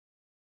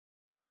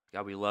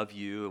God, we love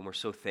you, and we're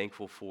so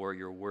thankful for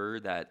your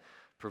word that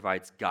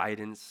provides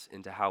guidance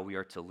into how we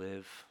are to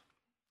live.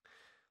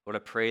 Lord, I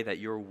pray that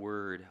your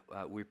word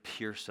would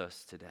pierce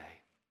us today.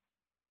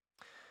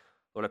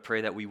 Lord, I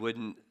pray that we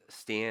wouldn't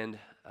stand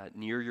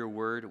near your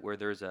word where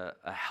there's a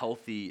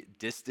healthy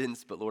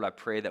distance, but Lord, I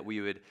pray that we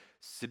would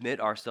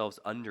submit ourselves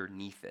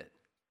underneath it.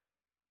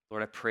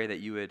 Lord, I pray that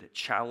you would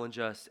challenge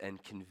us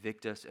and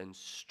convict us and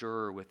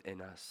stir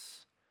within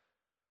us.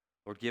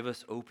 Lord, give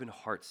us open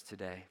hearts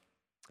today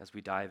as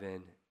we dive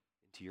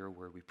into your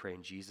word. We pray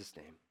in Jesus'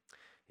 name.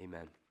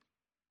 Amen.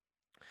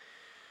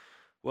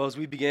 Well, as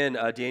we begin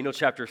Daniel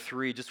chapter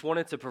 3, just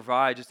wanted to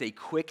provide just a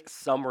quick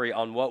summary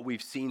on what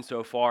we've seen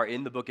so far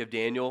in the book of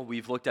Daniel.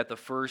 We've looked at the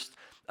first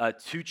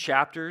two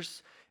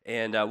chapters,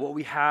 and what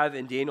we have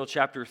in Daniel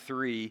chapter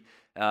 3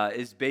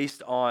 is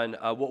based on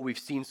what we've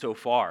seen so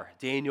far.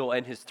 Daniel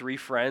and his three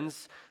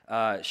friends,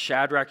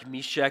 Shadrach,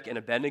 Meshach, and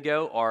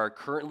Abednego, are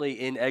currently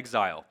in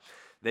exile.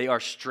 They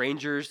are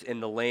strangers in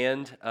the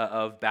land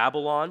of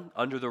Babylon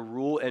under the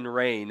rule and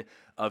reign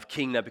of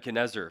King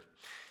Nebuchadnezzar.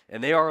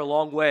 And they are a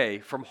long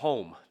way from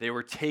home. They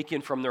were taken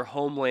from their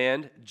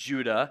homeland,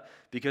 Judah,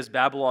 because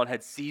Babylon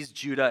had seized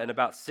Judah in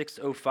about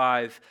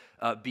 605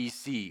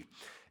 BC.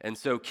 And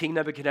so King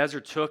Nebuchadnezzar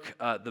took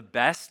the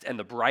best and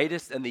the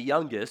brightest and the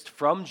youngest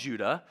from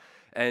Judah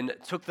and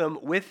took them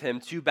with him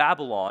to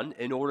Babylon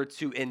in order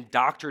to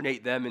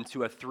indoctrinate them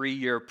into a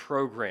 3-year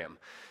program.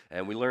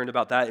 And we learned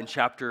about that in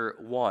chapter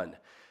 1.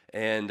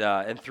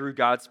 And through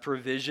God's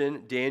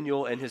provision,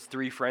 Daniel and his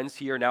three friends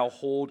here now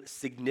hold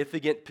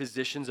significant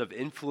positions of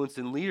influence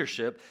and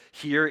leadership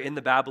here in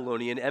the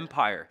Babylonian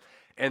Empire.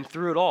 And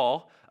through it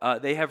all,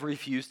 they have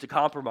refused to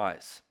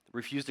compromise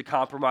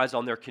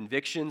on their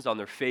convictions, on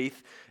their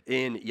faith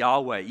in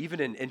Yahweh.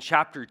 Even in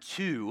chapter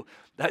 2,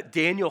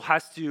 Daniel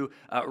has to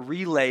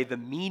relay the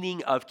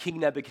meaning of King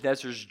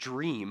Nebuchadnezzar's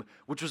dream,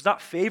 which was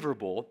not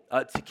favorable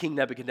to King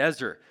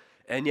Nebuchadnezzar.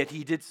 And yet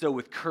he did so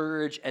with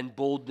courage and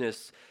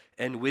boldness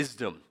and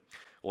wisdom.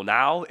 Well,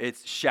 now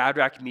it's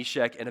Shadrach,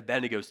 Meshach, and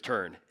Abednego's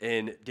turn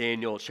in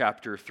Daniel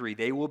chapter 3.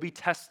 They will be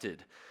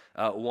tested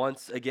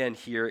once again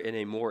here in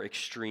a more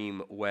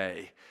extreme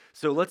way.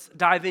 So let's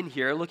dive in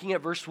here. Looking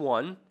at verse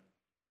 1,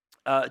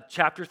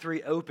 chapter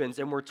 3 opens,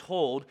 and we're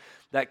told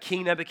that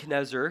King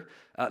Nebuchadnezzar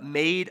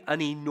made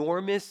an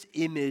enormous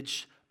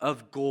image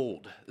of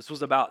gold. This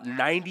was about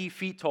 90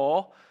 feet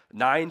tall,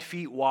 9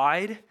 feet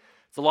wide.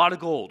 It's a lot of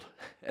gold.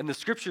 And the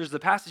scriptures, the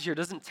passage here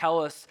doesn't tell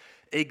us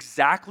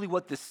exactly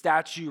what the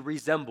statue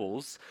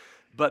resembles,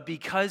 but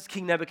because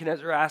King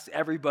Nebuchadnezzar asked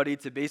everybody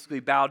to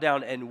basically bow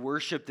down and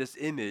worship this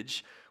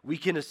image, we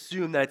can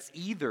assume that it's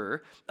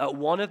either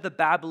one of the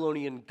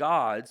Babylonian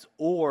gods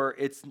or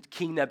it's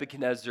King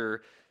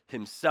Nebuchadnezzar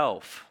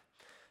himself.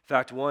 In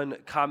fact, one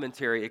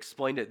commentary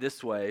explained it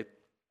this way,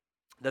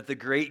 that the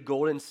great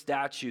golden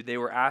statue they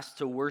were asked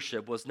to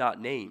worship was not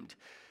named.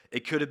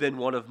 It could have been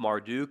one of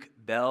Marduk,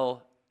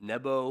 Bel,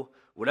 Nebo,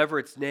 whatever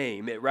its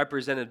name. It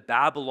represented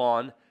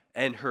Babylon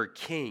and her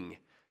king.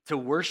 To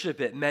worship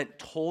it meant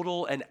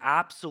total and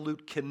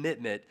absolute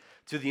commitment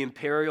to the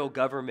imperial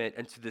government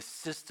and to the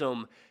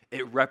system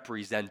it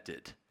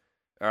represented.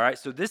 All right,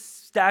 so this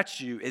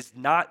statue is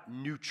not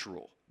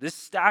neutral. This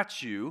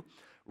statue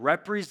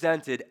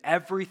represented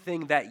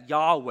everything that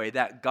Yahweh,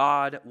 that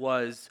God,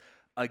 was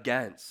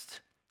against.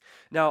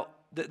 Now,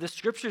 the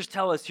scriptures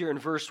tell us here in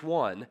verse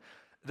 1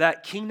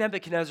 that King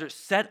Nebuchadnezzar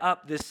set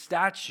up this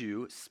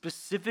statue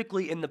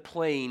specifically in the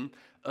plain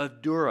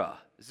of Dura.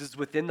 This is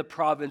within the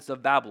province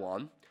of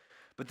Babylon.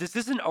 But this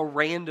isn't a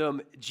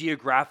random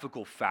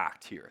geographical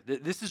fact here.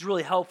 This is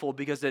really helpful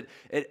because it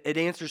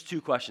answers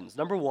two questions.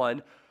 Number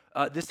one,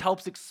 this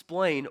helps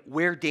explain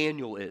where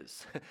Daniel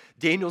is.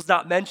 Daniel's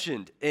not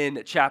mentioned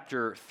in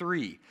chapter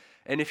 3.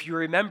 And if you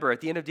remember,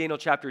 at the end of Daniel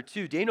chapter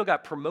 2, Daniel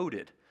got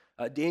promoted.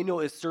 Daniel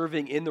is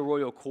serving in the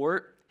royal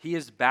court. He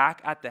is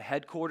back at the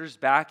headquarters,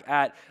 back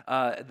at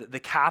the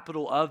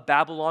capital of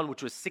Babylon,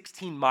 which was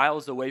 16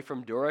 miles away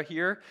from Dura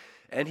here.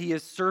 And he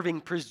is serving,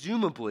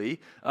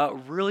 presumably,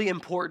 really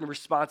important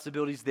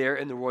responsibilities there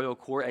in the royal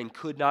court and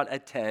could not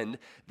attend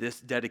this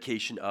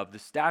dedication of the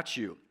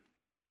statue.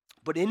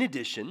 But in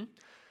addition,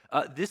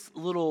 this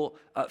little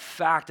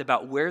fact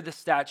about where the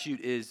statue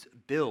is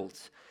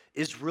built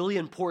is really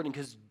important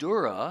because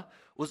Dura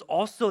was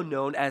also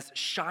known as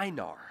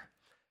Shinar.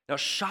 Now,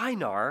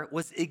 Shinar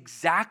was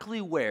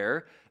exactly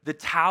where the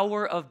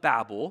Tower of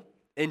Babel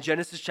in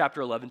Genesis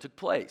chapter 11 took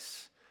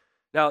place.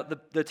 Now,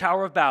 the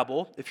Tower of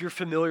Babel, if you're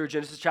familiar with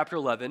Genesis chapter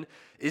 11,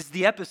 is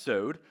the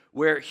episode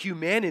where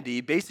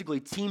humanity basically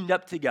teamed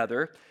up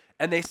together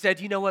and they said,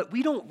 you know what,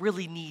 we don't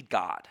really need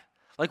God.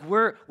 Like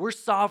we're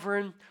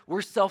sovereign,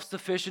 we're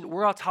self-sufficient,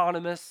 we're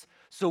autonomous,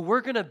 so we're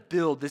going to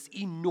build this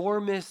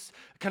enormous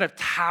kind of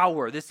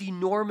tower, this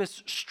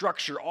enormous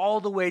structure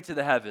all the way to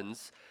the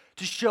heavens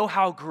to show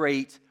how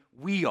great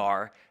we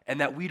are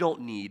and that we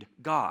don't need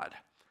God.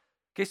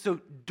 Okay,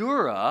 so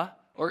Dura,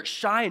 or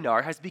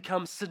Shinar, has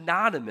become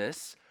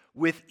synonymous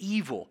with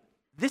evil.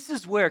 This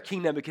is where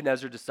King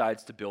Nebuchadnezzar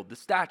decides to build the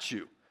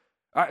statue.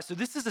 All right, so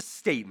this is a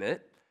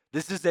statement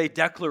This is a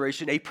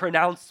declaration, a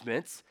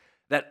pronouncement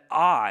that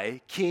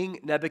I, King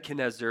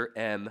Nebuchadnezzar,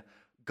 am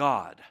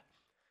God.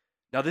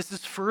 Now, this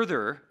is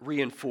further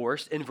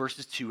reinforced in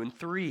verses 2 and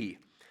 3.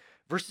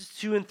 Verses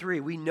 2 and 3,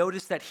 we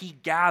notice that he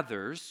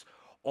gathers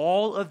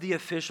all of the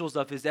officials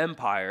of his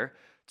empire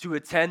to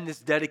attend this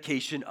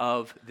dedication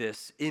of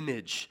this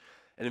image.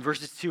 And in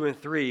verses 2 and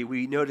 3,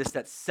 we notice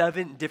that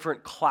 7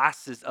 different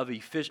classes of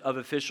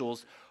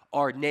officials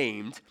are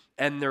named,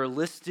 and they're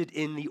listed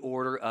in the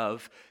order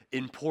of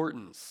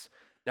importance.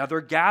 Now,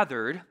 they're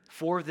gathered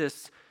for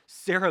this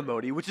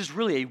ceremony, which is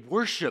really a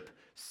worship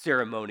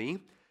ceremony,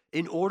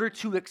 in order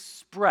to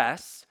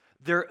express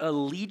their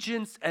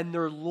allegiance and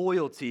their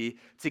loyalty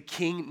to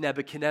King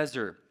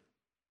Nebuchadnezzar.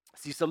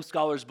 See, some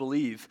scholars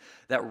believe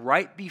that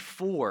right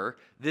before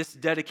this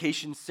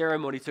dedication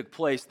ceremony took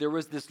place, there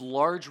was this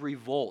large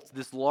revolt,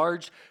 this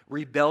large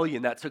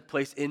rebellion that took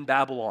place in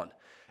Babylon.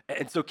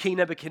 And so King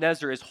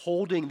Nebuchadnezzar is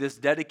holding this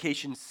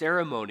dedication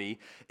ceremony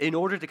in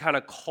order to kind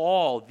of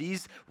call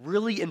these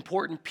really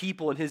important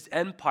people in his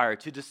empire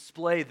to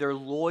display their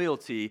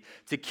loyalty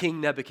to King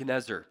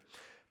Nebuchadnezzar.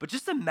 But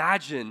just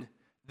imagine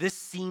this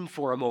scene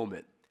for a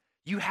moment.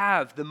 You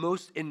have the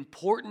most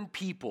important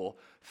people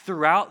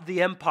throughout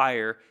the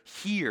empire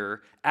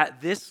here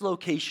at this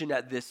location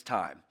at this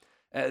time.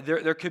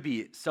 There could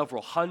be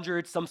several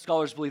hundred. Some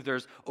scholars believe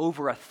there's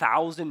over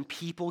 1,000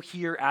 people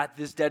here at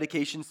this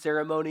dedication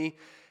ceremony.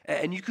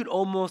 And you could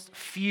almost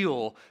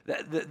feel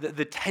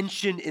the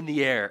tension in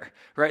the air,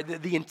 right?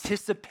 The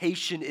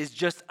anticipation is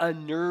just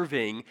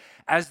unnerving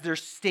as they're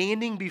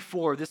standing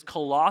before this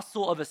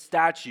colossal of a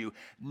statue,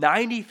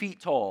 90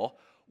 feet tall,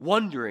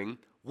 wondering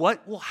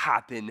what will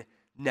happen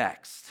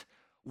next.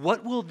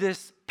 What will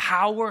this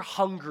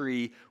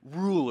power-hungry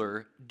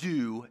ruler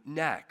do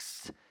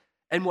next?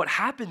 And what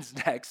happens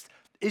next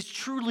is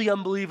truly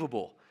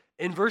unbelievable.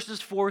 In verses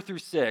 4 through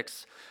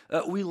 6,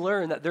 we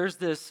learn that there's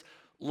this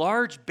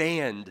large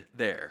band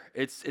there.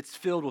 It's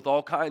filled with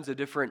all kinds of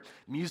different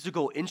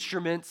musical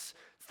instruments.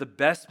 It's the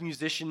best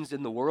musicians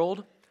in the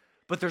world.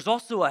 But there's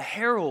also a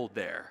herald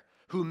there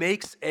who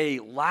makes a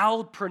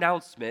loud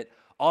pronouncement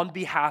on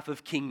behalf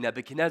of King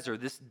Nebuchadnezzar,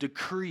 this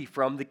decree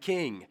from the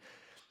king.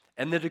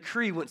 And the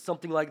decree went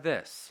something like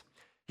this.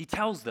 He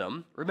tells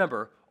them,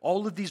 remember,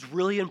 all of these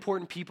really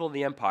important people in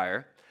the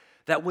empire,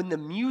 that when the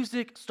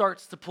music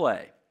starts to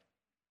play,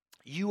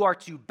 you are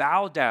to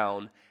bow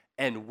down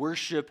and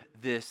worship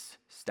this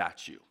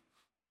statue.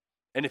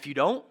 And if you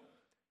don't,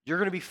 you're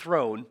going to be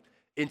thrown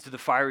into the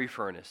fiery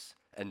furnace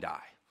and die.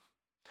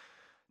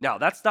 Now,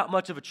 that's not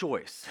much of a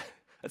choice.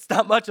 That's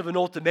not much of an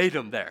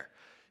ultimatum there.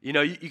 You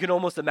know, you can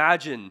almost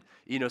imagine,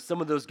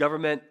 some of those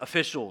government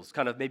officials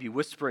kind of maybe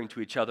whispering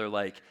to each other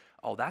like,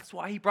 oh, that's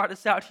why he brought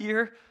us out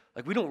here?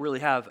 Like, we don't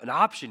really have an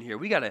option here.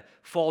 We got to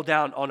fall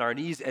down on our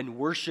knees and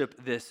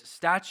worship this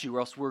statue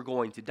or else we're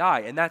going to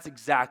die. And that's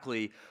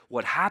exactly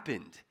what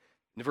happened.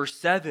 In verse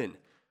 7,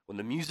 when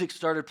the music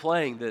started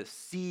playing, the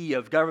sea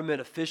of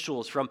government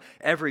officials from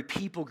every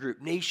people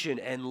group, nation,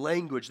 and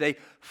language, they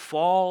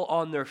fall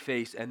on their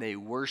face and they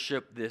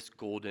worship this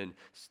golden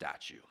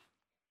statue.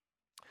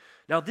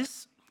 Now,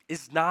 this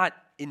is not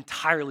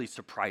entirely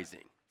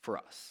surprising for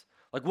us.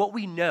 Like, what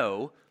we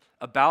know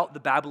about the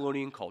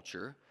Babylonian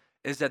culture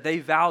is that they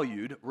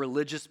valued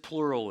religious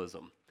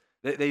pluralism.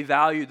 They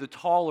valued the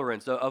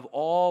tolerance of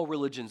all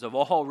religions, of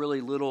all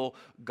really little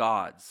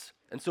gods.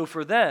 And so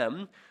for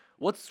them,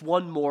 what's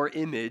one more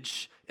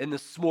image in the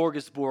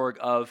smorgasbord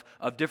of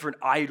different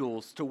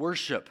idols to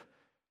worship,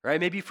 right?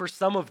 Maybe for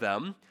some of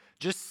them,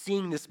 just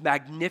seeing this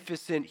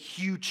magnificent,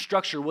 huge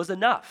structure was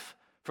enough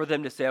for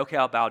them to say, okay,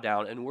 I'll bow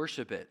down and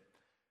worship it.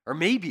 Or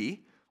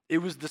maybe it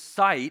was the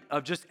sight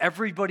of just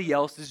everybody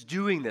else is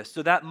doing this,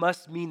 so that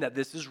must mean that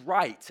this is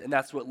right, and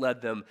that's what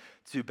led them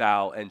to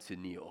bow and to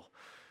kneel.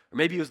 Or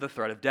maybe it was the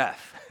threat of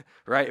death,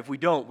 right? If we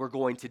don't, we're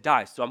going to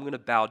die, so I'm going to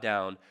bow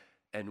down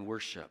and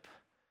worship.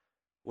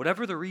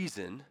 Whatever the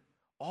reason,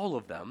 all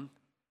of them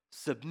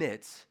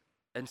submit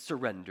and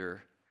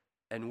surrender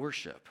and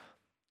worship.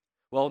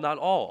 Well, not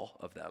all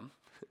of them.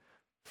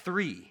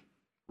 3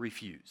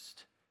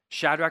 refused.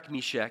 Shadrach,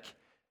 Meshach,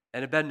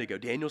 and Abednego,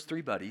 Daniel's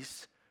 3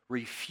 buddies,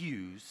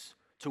 refuse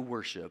to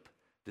worship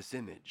this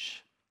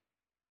image.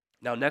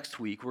 Now, next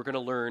week, we're going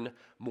to learn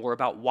more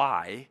about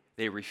why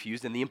they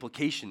refused and the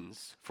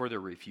implications for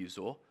their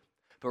refusal.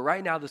 But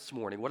right now, this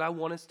morning, what I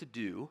want us to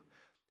do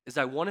is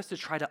I want us to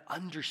try to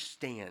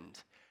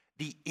understand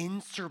the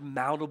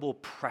insurmountable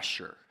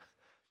pressure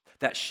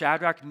that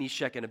Shadrach,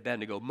 Meshach, and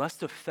Abednego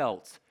must have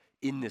felt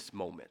in this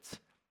moment.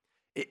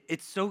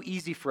 It's so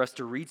easy for us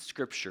to read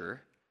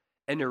Scripture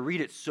and to read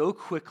it so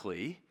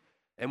quickly,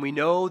 and we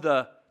know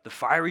the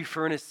fiery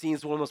furnace scene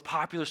is one of the most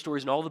popular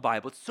stories in all the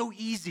Bible. It's so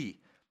easy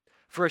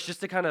for us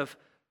just to kind of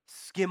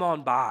skim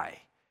on by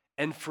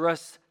and for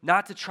us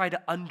not to try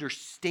to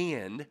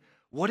understand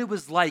what it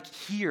was like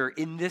here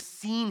in this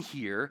scene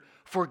here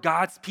for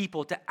God's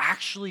people to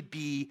actually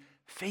be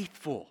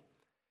faithful.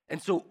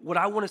 And so what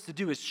I want us to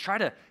do is try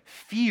to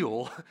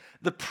feel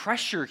the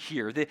pressure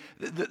here,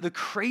 the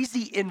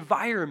crazy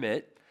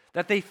environment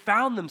that they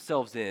found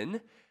themselves in,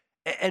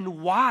 and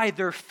why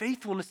their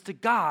faithfulness to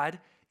God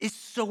is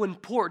so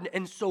important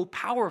and so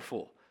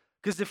powerful.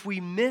 Because if we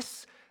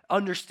miss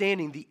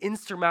understanding the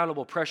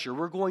insurmountable pressure,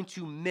 we're going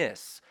to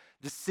miss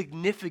the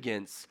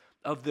significance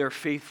of their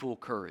faithful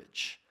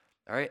courage.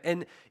 All right,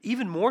 and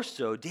even more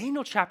so,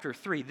 Daniel chapter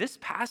 3, this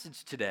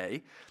passage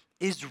today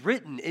is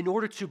written in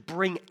order to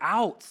bring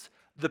out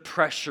the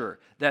pressure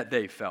that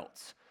they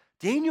felt.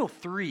 Daniel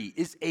 3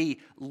 is a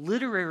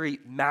literary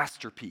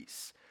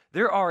masterpiece.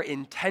 There are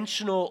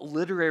intentional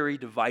literary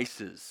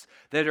devices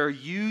that are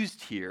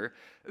used here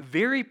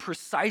very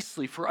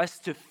precisely for us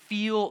to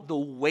feel the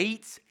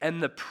weight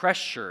and the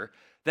pressure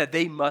that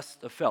they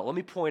must have felt. Let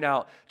me point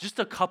out just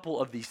a couple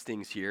of these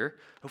things here.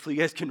 Hopefully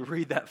you guys can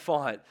read that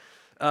font.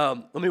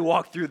 Let me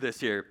walk through this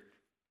here.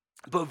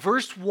 But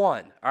verse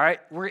 1, all right,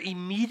 we're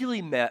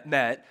immediately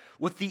met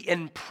with the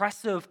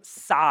impressive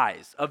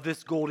size of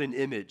this golden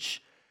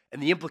image.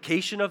 And the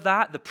implication of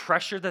that, the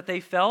pressure that they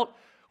felt,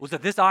 was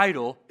that this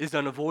idol is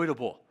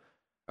unavoidable.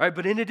 All right,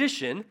 but in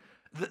addition,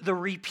 the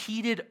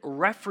repeated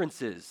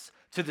references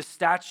to the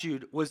statue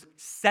was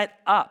set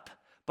up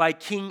by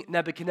King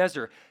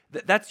Nebuchadnezzar.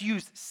 That's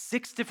used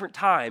 6 different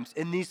times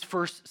in these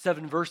first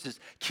 7 verses.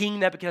 King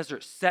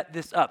Nebuchadnezzar set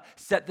this up,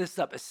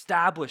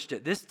 established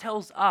it. This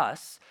tells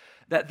us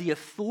that the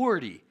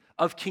authority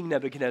of King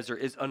Nebuchadnezzar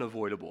is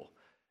unavoidable.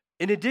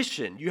 In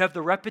addition, you have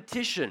the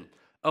repetition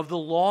of the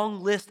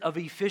long list of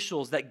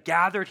officials that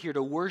gathered here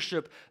to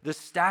worship the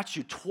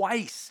statue.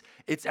 Twice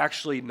it's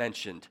actually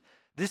mentioned.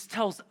 This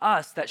tells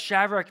us that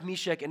Shadrach,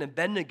 Meshach, and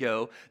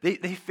Abednego, they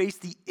face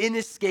the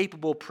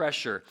inescapable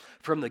pressure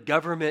from the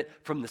government,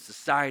 from the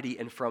society,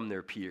 and from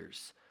their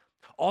peers.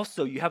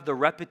 Also, you have the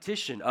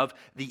repetition of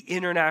the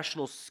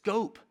international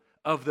scope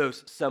of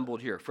those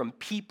assembled here, from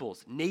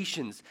peoples,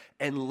 nations,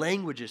 and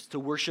languages to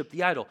worship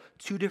the idol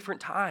 2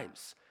 different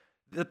times.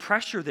 The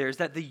pressure there is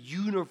that the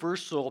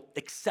universal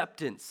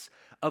acceptance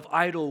of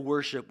idol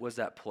worship was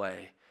at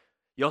play.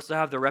 You also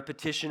have the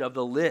repetition of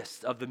the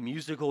list of the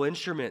musical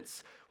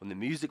instruments. When the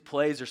music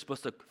plays, they're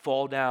supposed to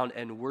fall down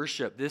and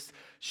worship. This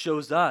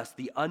shows us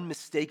the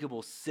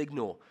unmistakable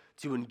signal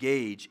to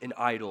engage in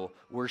idol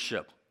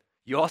worship.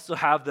 You also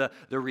have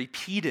the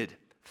repeated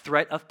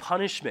threat of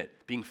punishment,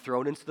 being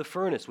thrown into the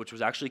furnace, which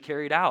was actually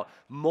carried out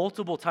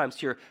multiple times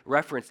here,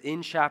 referenced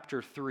in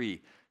chapter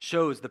 3,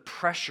 shows the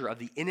pressure of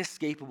the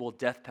inescapable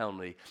death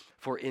penalty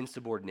for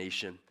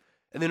insubordination.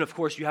 And then, of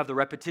course, you have the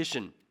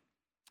repetition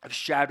of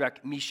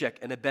Shadrach, Meshach,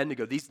 and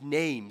Abednego. These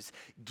names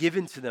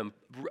given to them,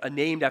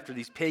 named after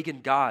these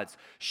pagan gods,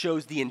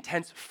 shows the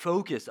intense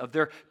focus of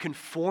their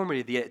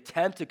conformity, the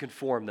attempt to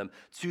conform them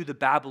to the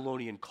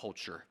Babylonian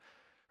culture.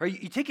 Right,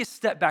 you take a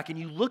step back and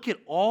you look at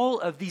all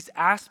of these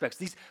aspects,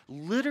 these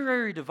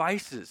literary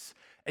devices,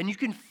 and you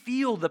can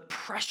feel the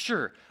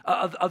pressure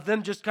of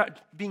them just kind of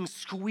being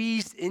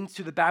squeezed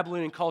into the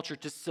Babylonian culture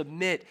to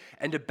submit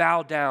and to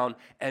bow down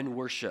and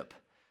worship.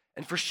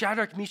 And for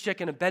Shadrach, Meshach,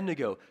 and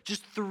Abednego,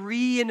 just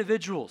 3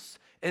 individuals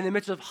in the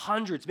midst of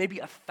hundreds, maybe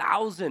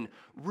 1,000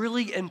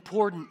 really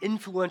important,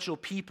 influential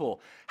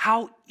people,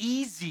 how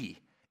easy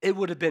it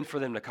would have been for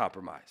them to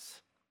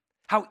compromise.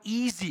 How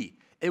easy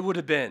it would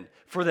have been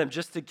for them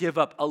just to give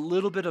up a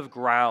little bit of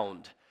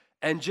ground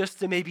and just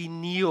to maybe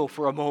kneel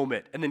for a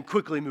moment and then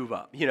quickly move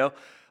up,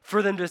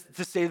 for them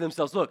to say to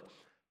themselves, look,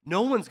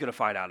 no one's going to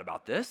find out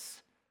about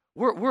this.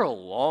 We're a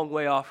long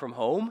way off from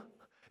home.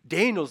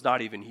 Daniel's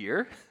not even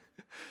here.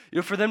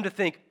 For them to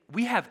think,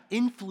 we have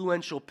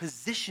influential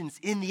positions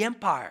in the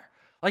empire.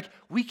 Like,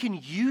 we can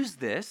use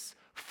this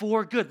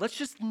for good. Let's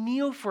just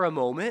kneel for a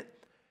moment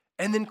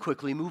and then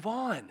quickly move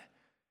on.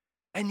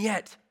 And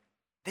yet,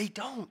 they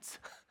don't.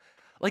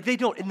 They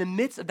don't. In the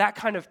midst of that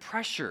kind of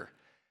pressure,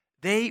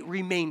 they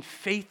remain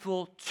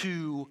faithful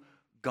to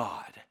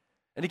God.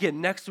 And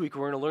again, next week,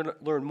 we're going to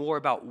learn more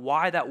about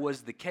why that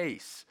was the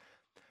case.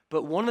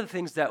 But one of the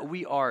things that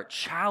we are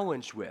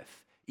challenged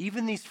with,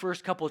 even these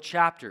first couple of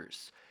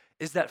chapters,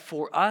 is that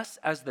for us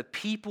as the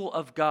people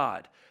of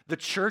God, the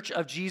church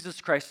of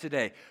Jesus Christ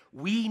today,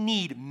 we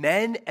need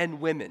men and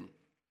women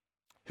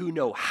who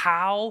know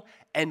how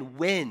and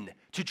when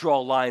to draw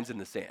lines in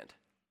the sand.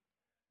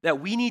 That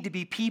we need to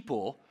be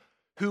people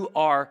who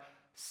are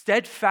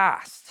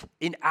steadfast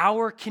in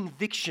our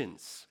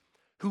convictions,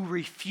 who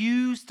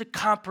refuse to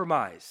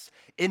compromise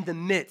in the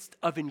midst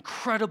of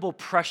incredible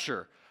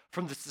pressure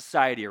from the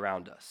society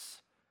around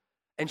us.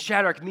 And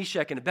Shadrach,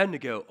 Meshach, and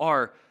Abednego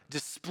are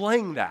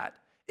displaying that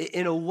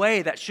in a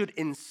way that should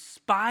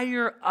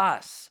inspire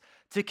us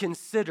to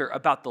consider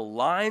about the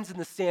lines in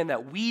the sand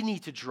that we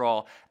need to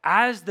draw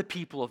as the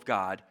people of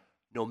God,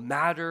 no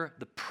matter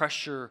the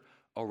pressure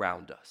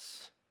around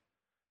us.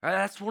 Right,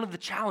 that's one of the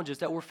challenges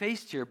that we're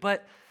faced here,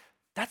 but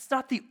that's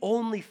not the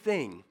only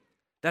thing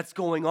that's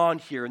going on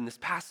here in this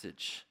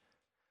passage.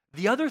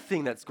 The other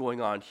thing that's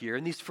going on here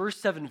in these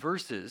first 7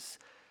 verses,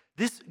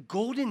 this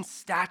golden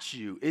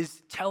statue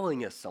is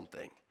telling us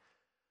something.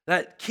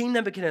 That King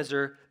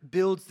Nebuchadnezzar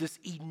builds this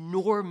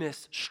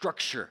enormous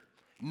structure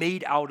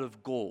made out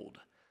of gold.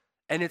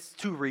 And it's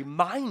to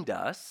remind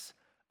us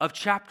of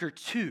chapter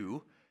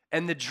 2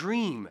 and the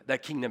dream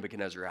that King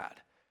Nebuchadnezzar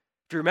had.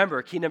 If you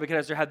remember, King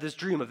Nebuchadnezzar had this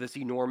dream of this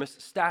enormous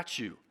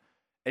statue.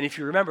 And if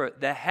you remember,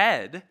 the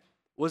head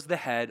was the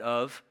head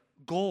of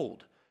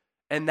gold.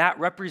 And that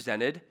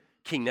represented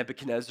King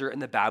Nebuchadnezzar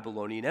and the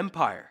Babylonian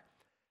Empire.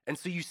 And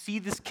so you see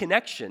this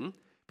connection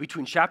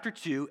between chapter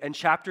 2 and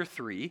chapter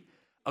 3,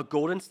 a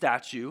golden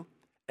statue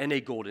and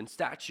a golden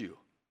statue.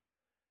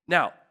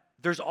 Now,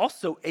 there's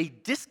also a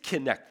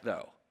disconnect,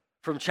 though,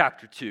 from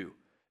chapter 2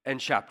 and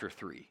chapter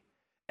 3.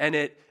 And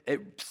it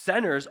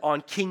centers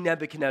on King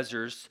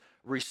Nebuchadnezzar's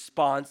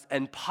response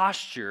and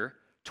posture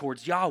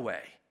towards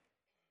Yahweh.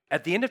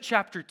 At the end of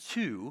chapter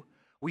 2,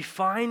 we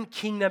find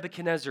King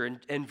Nebuchadnezzar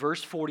in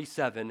verse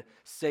 47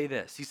 say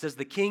this. He says,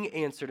 "The king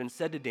answered and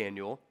said to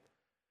Daniel,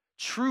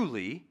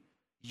 'Truly,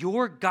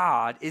 your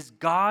God is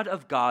God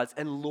of gods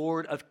and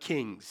Lord of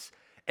kings,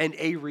 and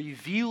a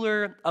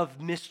revealer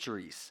of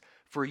mysteries,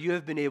 for you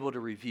have been able to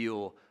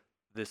reveal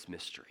this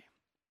mystery.'"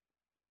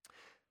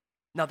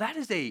 Now, that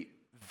is a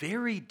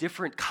very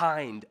different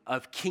kind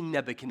of King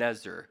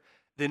Nebuchadnezzar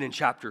than in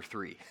chapter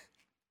 3.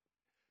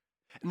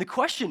 And the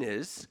question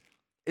is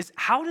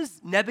how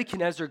does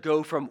Nebuchadnezzar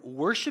go from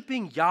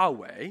worshiping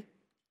Yahweh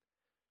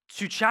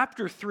to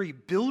chapter 3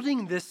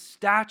 building this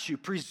statue,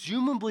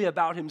 presumably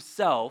about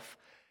himself,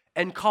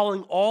 and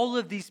calling all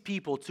of these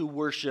people to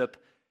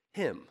worship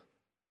him?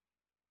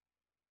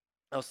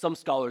 Now, some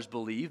scholars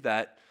believe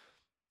that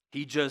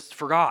he just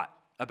forgot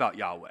about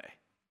Yahweh,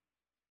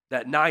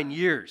 that 9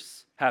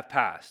 years have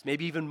passed,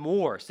 maybe even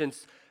more,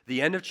 since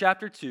the end of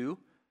chapter 2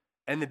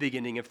 and the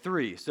beginning of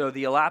 3. So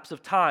the elapse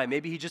of time,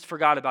 maybe he just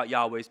forgot about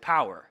Yahweh's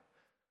power.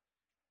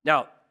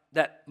 Now,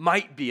 that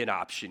might be an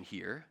option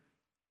here,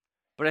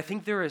 but I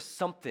think there is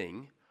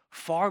something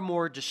far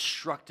more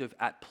destructive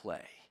at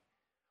play.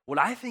 What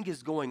I think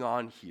is going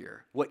on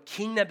here, what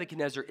King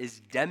Nebuchadnezzar is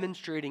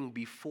demonstrating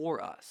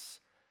before us,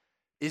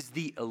 is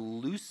the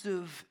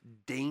elusive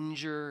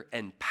danger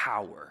and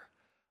power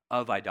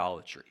of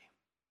idolatry.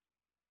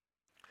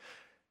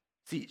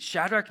 See,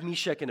 Shadrach,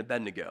 Meshach, and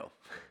Abednego,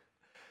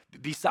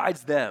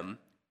 besides them,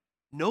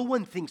 no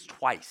one thinks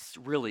twice,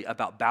 really,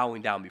 about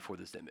bowing down before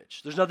this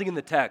image. There's nothing in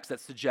the text that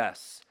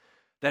suggests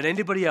that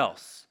anybody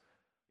else,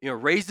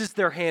 raises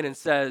their hand and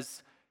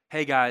says,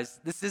 "Hey guys,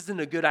 this isn't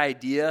a good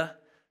idea.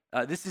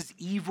 This is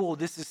evil.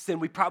 This is sin.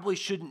 We probably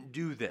shouldn't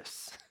do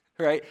this,"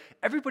 right?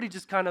 Everybody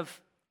just kind of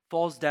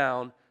falls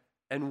down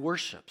and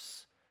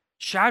worships.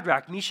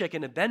 Shadrach, Meshach,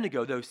 and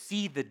Abednego, though,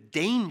 see the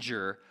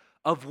danger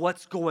of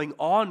what's going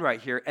on right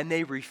here, and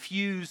they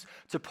refuse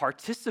to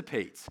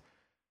participate.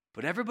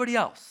 But everybody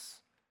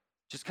else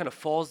just kind of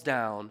falls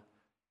down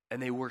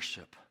and they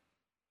worship.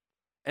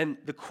 And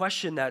the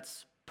question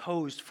that's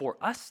posed for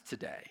us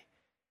today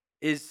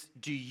is,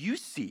 do you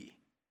see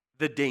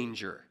the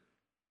danger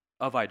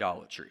of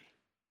idolatry?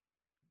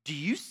 Do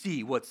you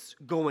see what's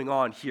going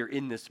on here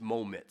in this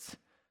moment?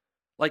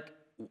 Like,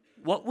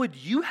 what would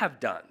you have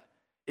done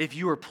if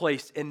you were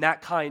placed in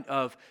that kind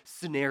of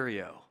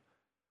scenario?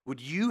 Would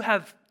you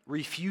have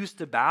refused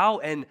to bow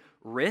and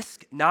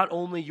risk not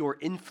only your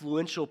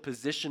influential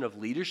position of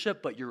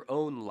leadership, but your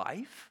own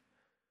life?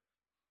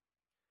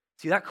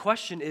 See, that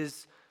question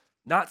is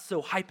not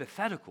so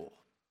hypothetical.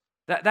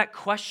 That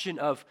question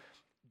of,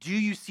 do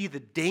you see the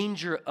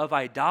danger of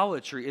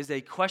idolatry, is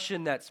a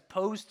question that's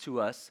posed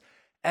to us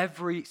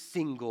every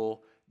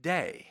single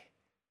day.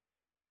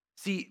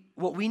 See,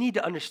 what we need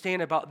to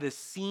understand about this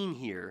scene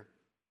here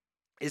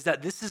is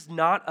that this is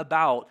not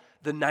about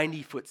the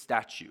 90-foot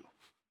statue.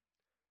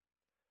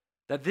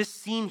 That this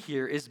scene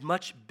here is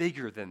much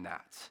bigger than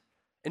that.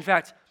 In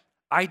fact,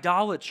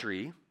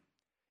 idolatry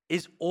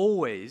is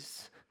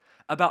always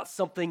about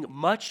something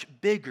much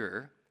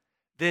bigger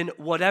than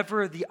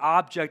whatever the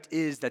object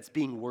is that's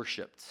being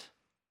worshiped.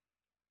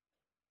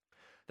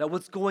 That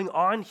what's going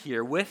on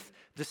here with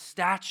the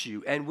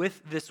statue and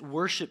with this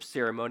worship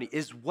ceremony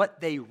is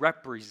what they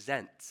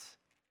represent.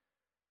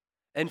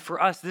 And for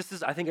us, this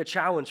is, I think, a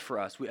challenge for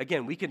us.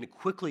 We can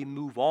quickly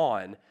move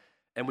on,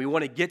 and we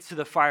want to get to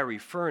the fiery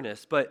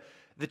furnace, but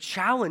the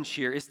challenge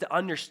here is to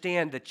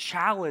understand the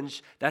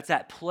challenge that's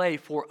at play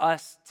for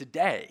us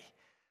today.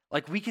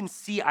 Like, we can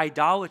see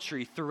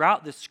idolatry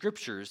throughout the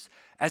scriptures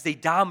as a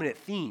dominant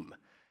theme.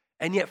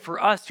 And yet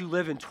for us who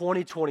live in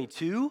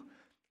 2022,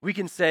 we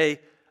can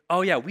say,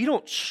 oh yeah, we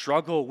don't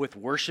struggle with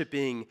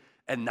worshiping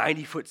a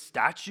 90-foot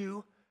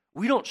statue.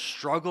 We don't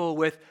struggle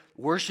with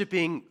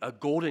worshiping a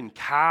golden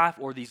calf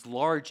or these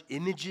large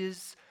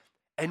images.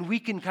 And we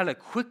can kind of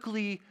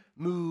quickly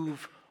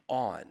move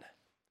on.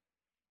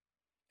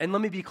 And let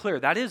me be clear,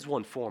 that is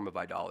one form of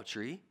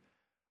idolatry.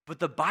 But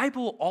the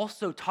Bible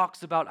also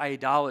talks about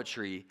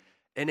idolatry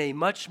in a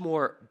much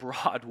more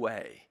broad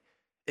way.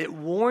 It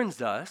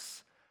warns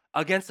us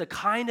against a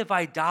kind of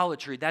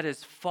idolatry that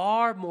is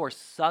far more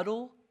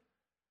subtle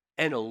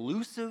and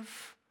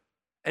elusive,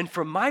 and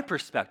from my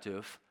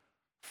perspective,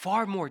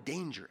 far more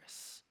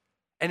dangerous.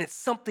 And it's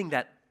something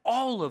that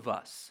all of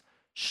us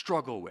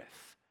struggle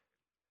with.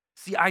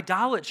 See,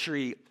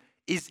 idolatry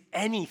is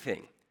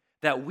anything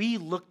that we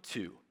look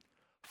to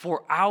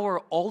for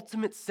our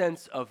ultimate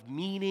sense of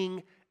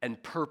meaning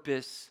and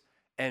purpose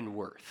and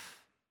worth.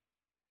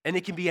 And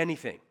it can be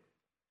anything.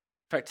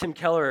 In fact, Tim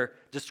Keller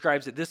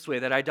describes it this way,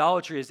 that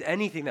idolatry is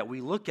anything that we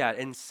look at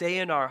and say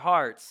in our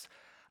hearts,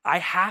 I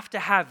have to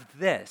have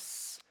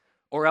this,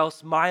 or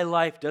else my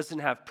life doesn't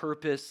have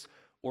purpose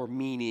or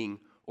meaning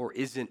or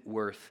isn't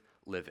worth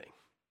living.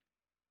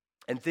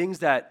 And things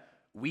that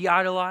we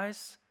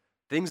idolize,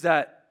 things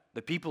that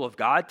the people of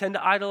God tend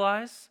to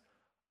idolize,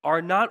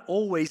 are not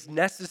always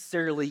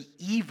necessarily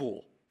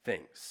evil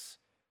things.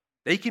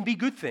 They can be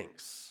good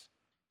things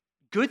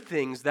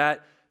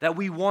that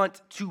we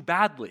want too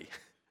badly.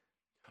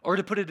 Or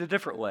to put it a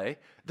different way,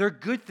 they're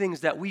good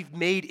things that we've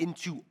made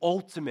into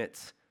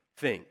ultimate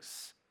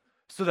things.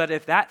 So that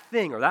if that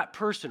thing or that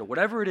person or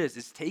whatever it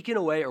is taken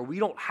away or we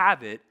don't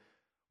have it,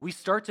 we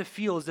start to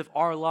feel as if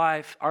our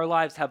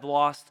lives have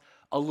lost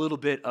a little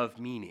bit of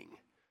meaning.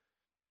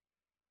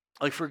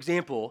 Like, for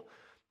example,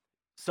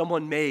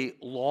 someone may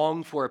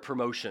long for a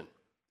promotion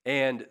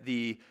and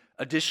the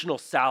additional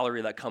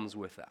salary that comes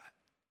with that.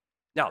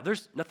 Now,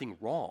 there's nothing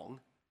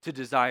wrong to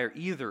desire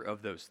either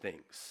of those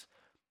things.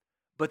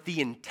 But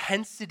the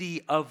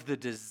intensity of the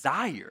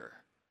desire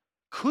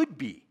could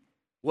be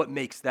what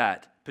makes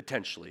that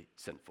potentially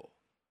sinful.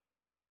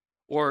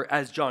 Or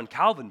as John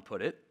Calvin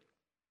put it,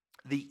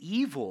 the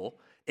evil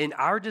in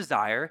our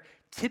desire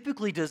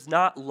typically does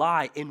not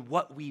lie in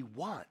what we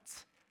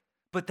want,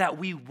 but that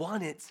we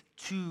want it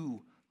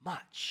too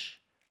much.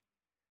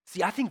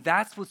 See, I think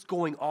that's what's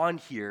going on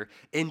here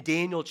in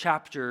Daniel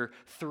chapter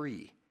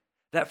 3.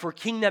 That for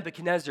King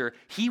Nebuchadnezzar,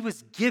 he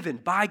was given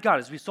by God,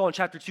 as we saw in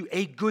chapter 2,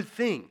 a good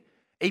thing.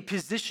 A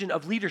position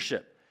of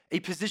leadership, a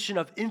position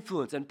of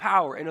influence and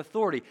power and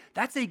authority.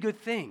 That's a good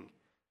thing.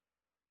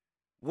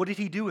 What did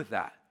he do with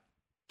that?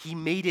 He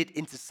made it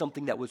into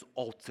something that was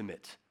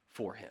ultimate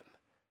for him.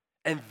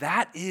 And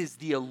that is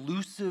the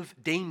elusive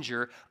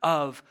danger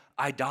of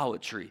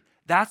idolatry.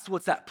 That's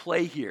what's at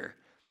play here.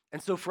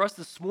 And so for us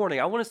this morning,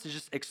 I want us to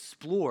just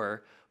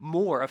explore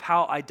more of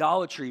how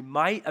idolatry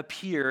might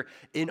appear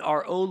in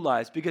our own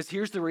lives. Because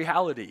here's the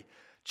reality.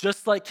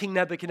 Just like King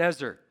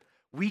Nebuchadnezzar,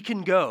 we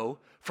can go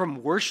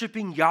from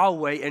worshiping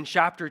Yahweh in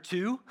chapter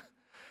 2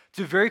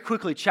 to very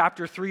quickly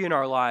chapter 3 in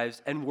our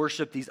lives and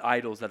worship these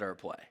idols that are at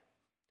play.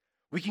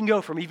 We can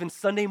go from even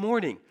Sunday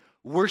morning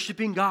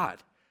worshiping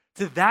God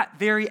to that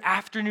very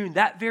afternoon,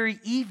 that very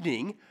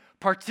evening,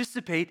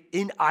 participate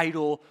in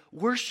idol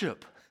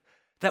worship.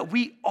 That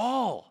we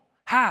all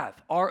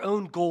have our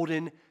own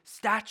golden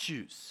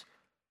statues.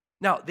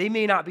 Now, they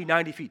may not be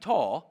 90 feet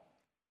tall,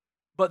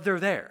 but they're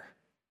there.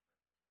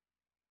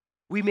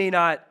 We may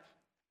not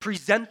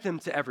present them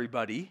to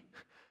everybody,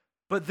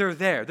 but they're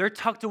there. They're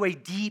tucked away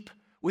deep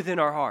within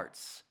our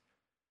hearts.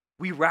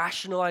 We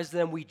rationalize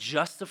them, we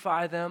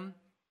justify them.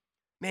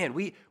 Man,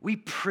 we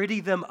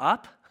pretty them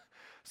up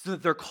so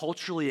that they're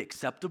culturally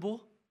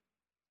acceptable,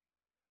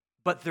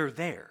 but they're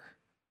there.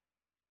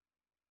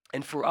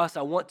 And for us,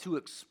 I want to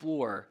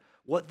explore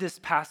what this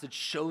passage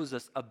shows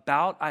us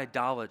about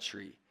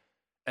idolatry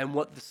and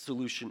what the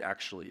solution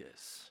actually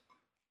is.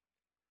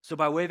 So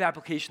by way of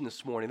application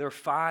this morning, there are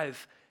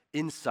 5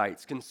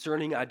 insights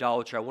concerning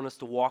idolatry I want us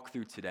to walk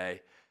through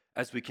today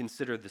as we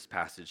consider this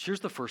passage.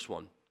 Here's the first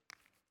one.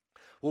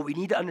 What we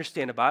need to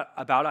understand about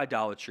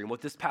idolatry and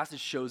what this passage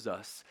shows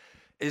us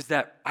is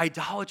that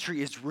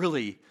idolatry is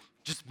really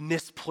just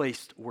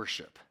misplaced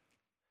worship.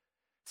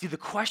 See, the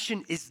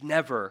question is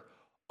never,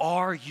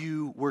 are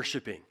you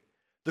worshiping?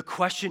 The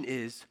question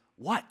is,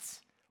 what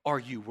are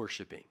you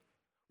worshiping?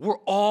 We're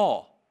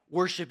all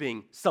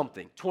worshiping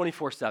something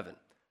 24/7.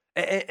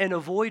 And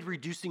avoid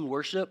reducing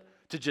worship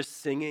to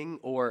just singing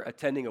or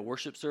attending a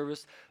worship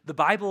service. The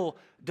Bible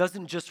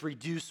doesn't just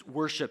reduce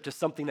worship to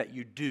something that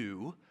you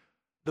do.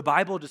 The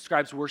Bible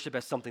describes worship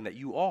as something that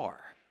you are.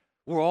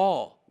 We're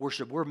all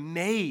worship. We're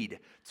made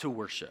to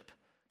worship.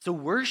 So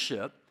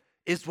worship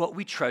is what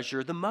we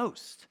treasure the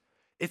most.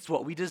 It's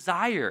what we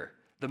desire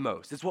the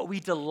most. It's what we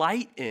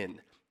delight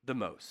in the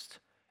most.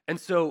 And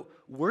so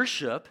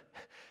worship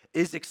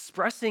is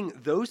expressing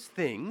those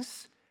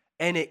things,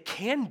 and it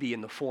can be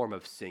in the form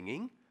of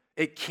singing.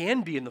 It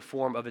can be in the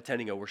form of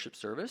attending a worship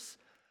service,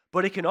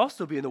 but it can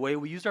also be in the way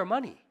we use our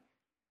money,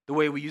 the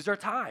way we use our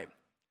time,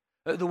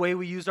 the way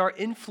we use our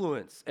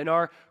influence and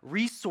our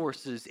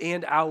resources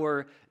and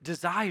our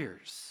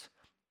desires.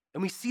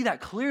 And we see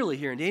that clearly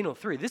here in Daniel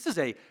 3. This is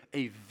a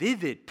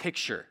vivid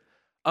picture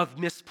of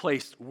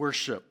misplaced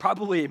worship,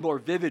 probably a more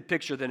vivid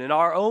picture than in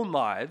our own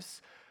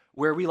lives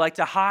where we like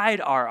to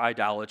hide our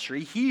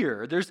idolatry.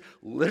 Here, there's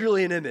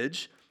literally an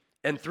image,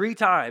 and 3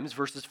 times,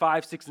 verses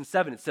 5, 6, and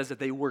 7, it says that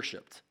they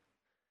worshiped.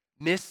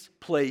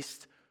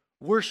 Misplaced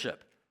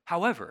worship.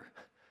 However,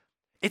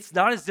 it's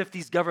not as if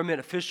these government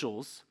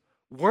officials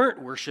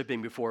weren't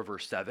worshiping before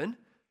verse 7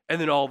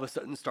 and then all of a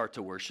sudden start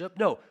to worship.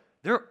 No,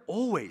 they're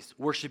always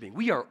worshiping.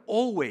 We are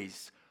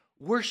always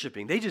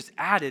worshiping. They just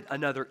added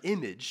another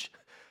image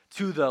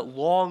to the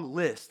long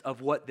list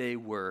of what they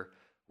were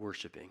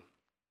worshiping.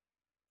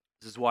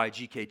 This is why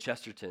G.K.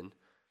 Chesterton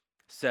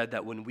said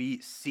that when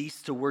we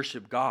cease to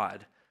worship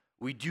God,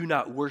 we do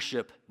not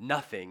worship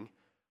nothing,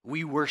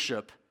 we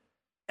worship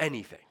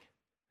anything.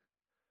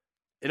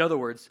 In other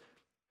words,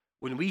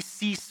 when we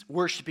cease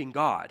worshiping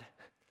God,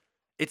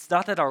 it's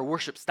not that our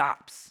worship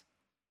stops.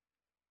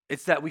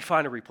 It's that we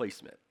find a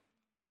replacement.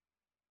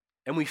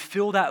 And we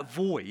fill that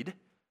void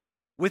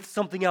with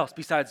something else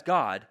besides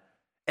God,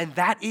 and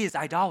that is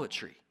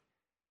idolatry.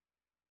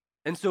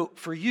 And so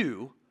for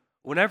you,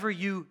 whenever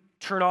you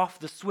turn off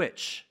the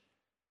switch,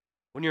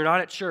 when you're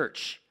not at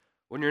church,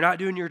 when you're not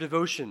doing your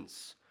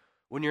devotions,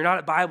 when you're not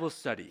at Bible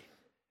study,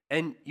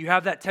 and you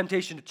have that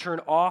temptation to turn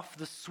off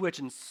the switch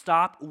and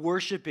stop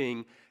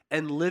worshiping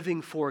and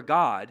living for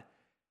God,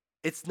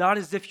 it's not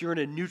as if you're in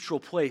a neutral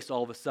place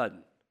all of a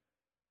sudden.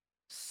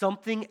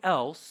 Something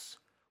else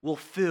will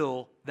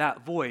fill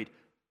that void.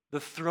 The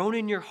throne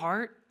in your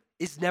heart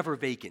is never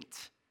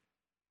vacant.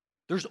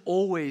 There's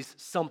always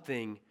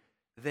something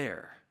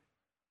there.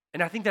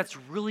 And I think that's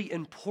really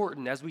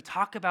important as we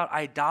talk about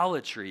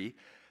idolatry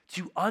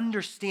to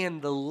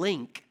understand the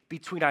link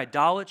between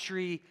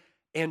idolatry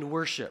and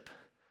worship.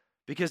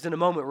 Because in a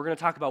moment, we're going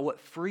to talk about what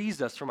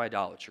frees us from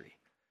idolatry.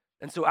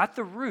 And so at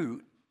the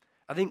root,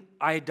 I think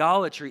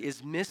idolatry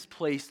is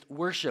misplaced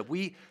worship.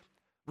 We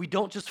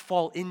don't just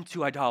fall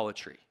into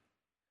idolatry.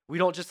 We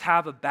don't just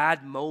have a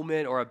bad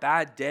moment or a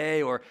bad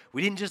day, or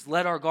we didn't just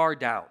let our guard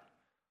down.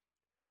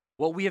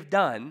 What we have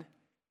done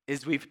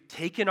is we've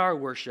taken our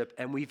worship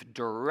and we've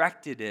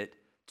directed it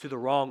to the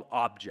wrong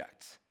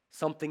object,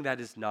 something that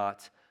is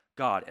not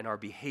God, and our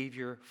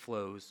behavior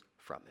flows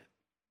from it.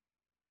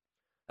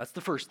 That's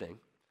the first thing.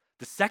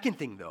 The second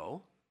thing,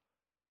 though,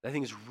 that I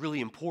think is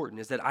really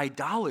important is that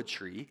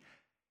idolatry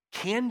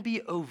can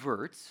be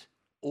overt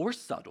or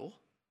subtle,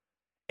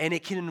 and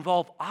it can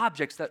involve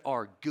objects that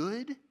are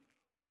good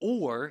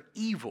or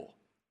evil.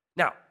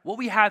 Now, what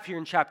we have here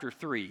in chapter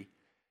 3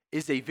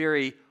 is a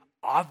very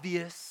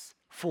obvious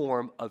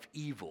form of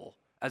evil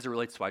as it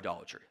relates to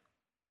idolatry.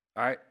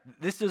 All right?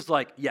 This is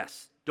like,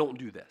 yes, don't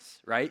do this,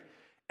 right?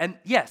 And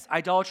yes,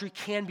 idolatry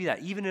can be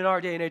that. Even in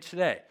our day and age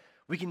today,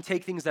 we can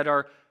take things that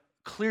are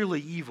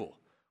clearly evil,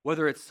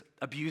 whether it's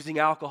abusing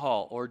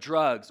alcohol or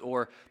drugs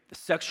or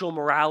sexual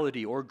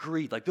morality or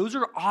greed. Like, those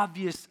are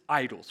obvious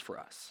idols for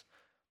us.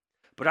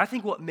 But I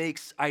think what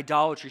makes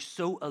idolatry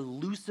so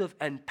elusive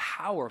and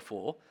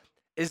powerful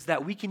is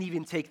that we can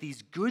even take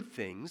these good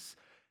things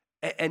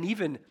and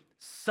even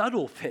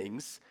subtle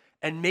things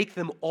and make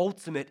them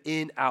ultimate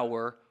in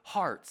our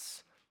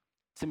hearts.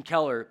 Tim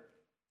Keller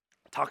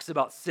talks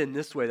about sin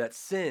this way, that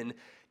sin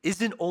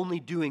isn't only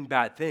doing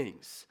bad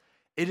things.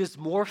 It is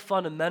more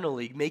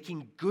fundamentally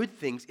making good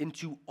things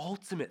into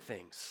ultimate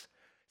things.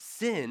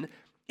 Sin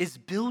is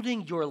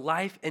building your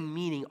life and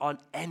meaning on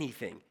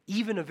anything,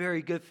 even a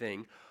very good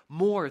thing,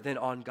 more than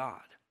on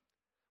God.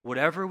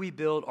 Whatever we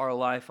build our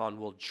life on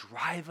will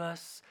drive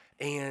us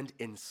and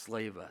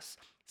enslave us.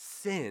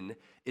 Sin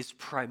is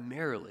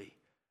primarily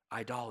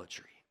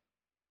idolatry.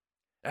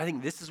 And I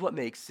think this is what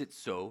makes it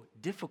so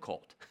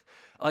difficult.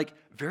 Like,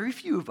 very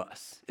few of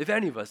us, if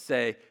any of us,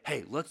 say,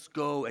 hey, let's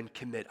go and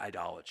commit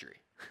idolatry.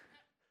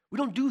 We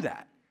don't do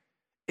that.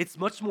 It's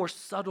much more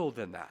subtle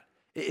than that.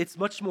 It's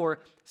much more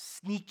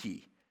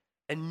sneaky,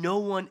 and no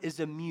one is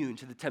immune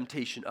to the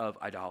temptation of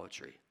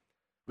idolatry.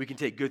 We can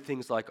take good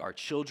things like our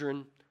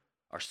children,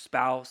 our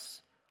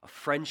spouse, a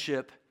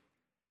friendship,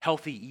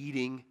 healthy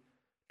eating,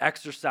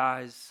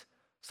 exercise,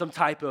 some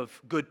type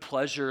of good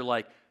pleasure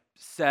like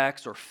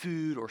sex or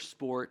food or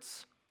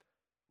sports.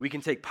 We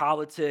can take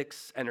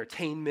politics,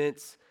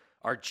 entertainment,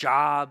 our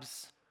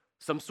jobs,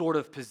 some sort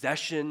of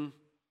possession,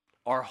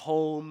 our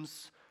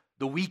homes,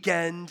 the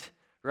weekend,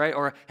 right?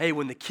 Or, hey,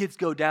 when the kids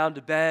go down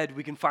to bed,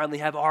 we can finally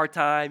have our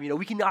time.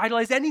 We can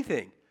idolize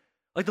anything.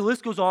 Like, the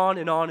list goes on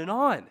and on and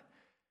on.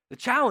 The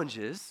challenge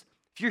is,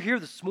 if you're here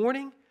this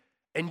morning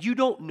and you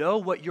don't know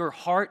what your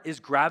heart is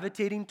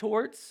gravitating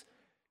towards,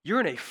 you're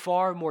in a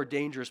far more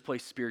dangerous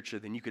place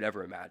spiritually than you could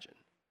ever imagine.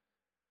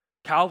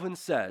 Calvin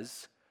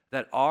says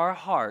that our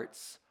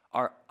hearts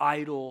are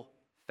idol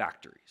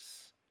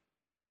factories.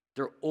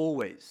 They're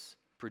always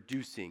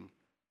producing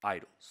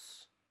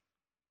idols.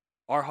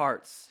 Our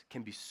hearts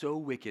can be so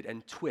wicked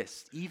and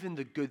twist even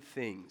the good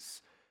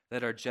things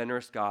that our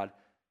generous God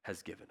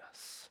has given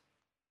us.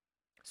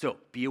 So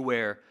be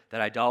aware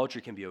that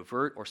idolatry can be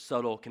overt or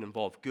subtle, can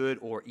involve good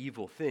or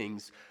evil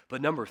things.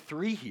 But number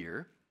 3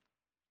 here,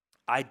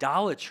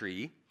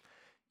 idolatry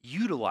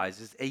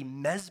utilizes a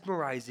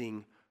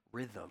mesmerizing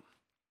rhythm.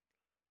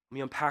 Let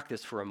me unpack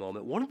this for a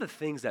moment. One of the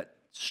things that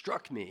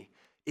struck me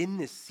in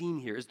this scene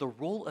here is the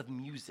role of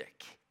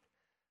music.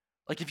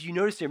 Like, if you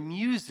notice here,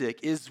 music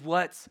is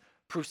what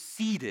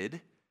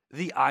preceded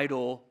the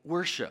idol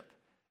worship.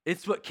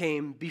 It's what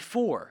came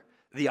before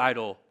the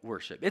idol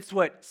worship. It's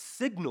what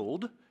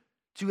signaled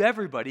to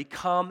everybody,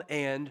 come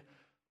and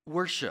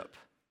worship.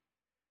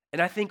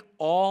 And I think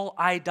all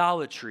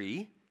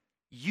idolatry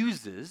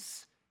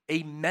uses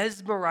a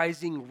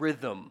mesmerizing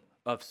rhythm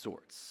of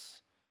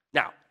sorts.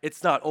 Now,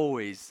 it's not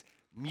always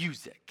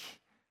music,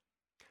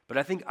 but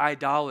I think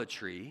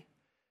idolatry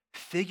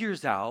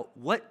figures out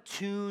what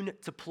tune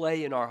to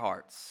play in our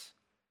hearts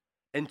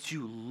and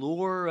to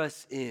lure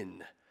us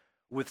in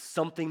with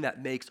something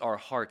that makes our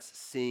hearts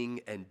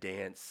sing and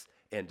dance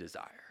and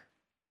desire.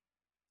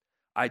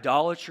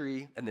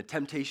 Idolatry and the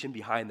temptation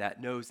behind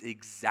that knows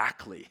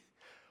exactly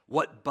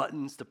what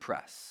buttons to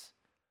press,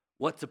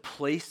 what to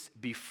place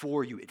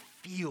before you. It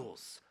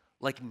feels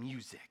like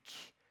music.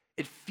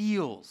 It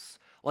feels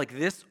like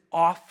this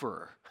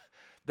offer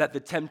that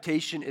the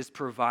temptation is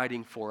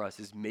providing for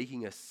us is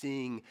making us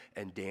sing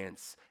and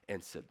dance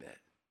and submit.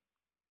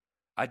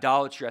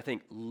 Idolatry, I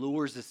think,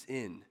 lures us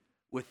in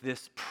with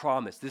this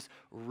promise, this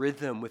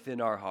rhythm within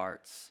our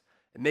hearts.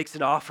 It makes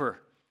an offer,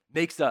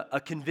 makes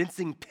a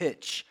convincing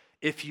pitch,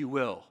 if you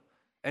will.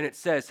 And it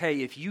says,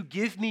 hey, if you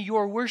give me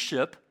your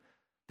worship,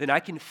 then I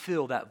can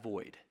fill that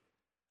void.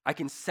 I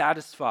can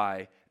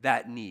satisfy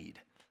that need.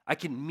 I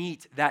can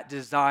meet that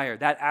desire,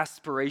 that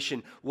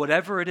aspiration,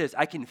 whatever it is.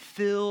 I can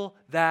fill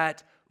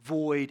that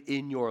void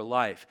in your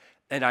life.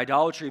 And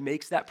idolatry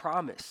makes that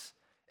promise.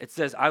 It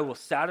says, I will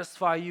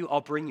satisfy you.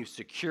 I'll bring you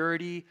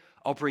security.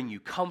 I'll bring you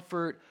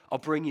comfort. I'll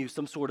bring you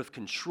some sort of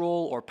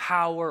control or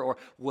power or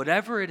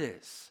whatever it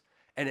is.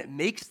 And it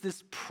makes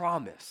this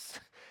promise.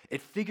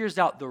 It figures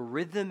out the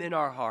rhythm in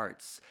our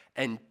hearts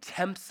and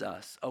tempts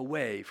us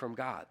away from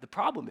God. The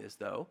problem is,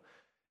 though,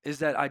 is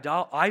that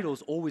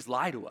idols always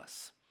lie to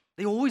us.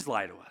 They always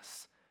lie to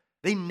us.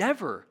 They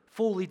never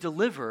fully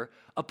deliver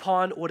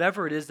upon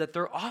whatever it is that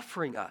they're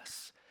offering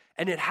us.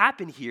 And it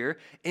happened here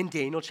in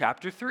Daniel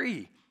chapter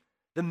 3.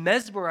 The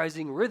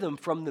mesmerizing rhythm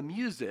from the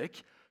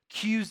music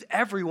cues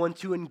everyone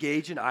to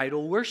engage in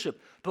idol worship.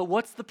 But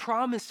what's the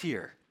promise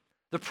here?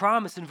 The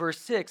promise in verse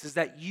 6 is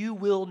that you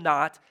will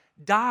not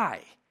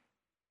die.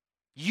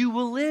 You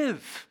will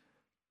live.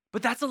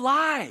 But that's a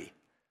lie.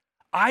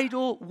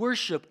 Idol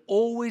worship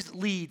always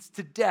leads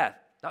to death.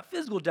 Not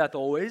physical death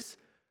always,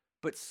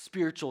 but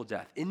spiritual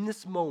death. In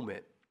this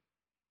moment,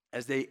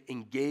 as they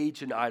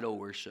engage in idol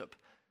worship,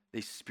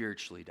 they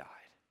spiritually died.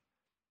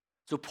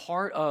 So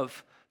part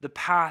of the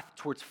path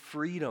towards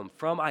freedom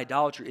from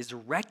idolatry is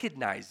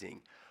recognizing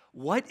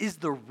what is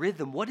the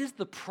rhythm, what is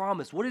the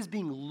promise, what is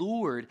being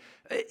lured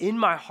in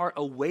my heart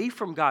away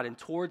from God and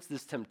towards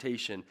this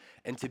temptation,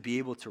 and to be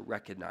able to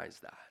recognize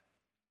that.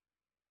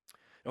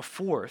 Now,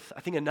 fourth,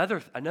 I think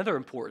another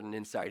important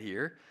insight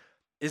here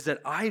is that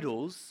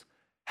idols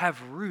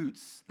have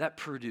roots that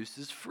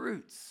produces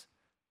fruits,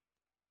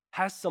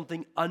 has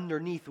something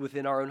underneath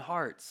within our own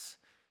hearts.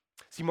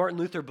 See, Martin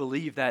Luther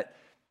believed that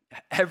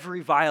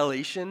every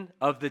violation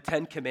of the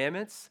 10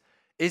 Commandments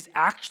is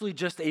actually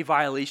just a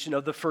violation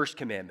of the first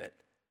commandment.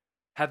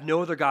 Have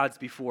no other gods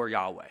before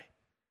Yahweh.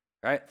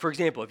 Right? For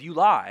example, if you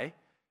lie,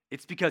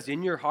 it's because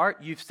in your heart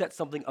you've set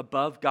something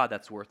above God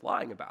that's worth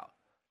lying about.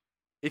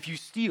 If you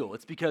steal,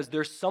 it's because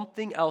there's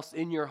something else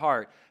in your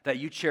heart that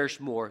you cherish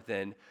more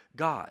than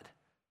God.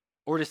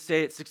 Or to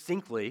say it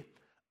succinctly,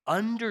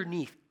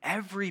 underneath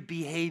every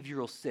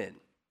behavioral sin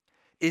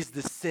is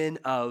the sin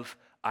of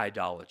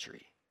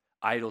idolatry.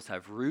 Idols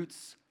have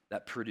roots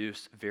that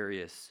produce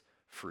various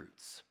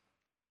fruits.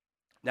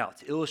 Now,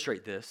 to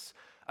illustrate this,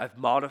 I've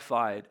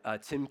modified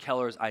Tim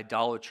Keller's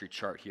idolatry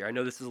chart here. I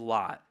know this is a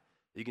lot.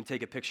 You can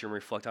take a picture and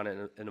reflect on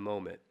it in a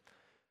moment.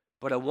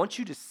 But I want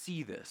you to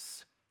see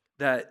this,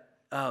 that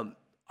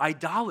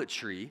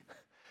idolatry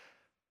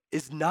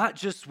is not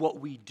just what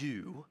we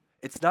do.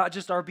 It's not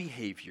just our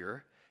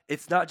behavior.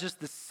 It's not just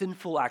the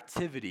sinful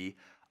activity.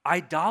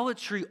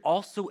 Idolatry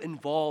also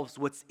involves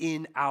what's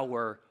in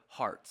our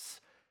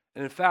hearts.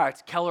 And in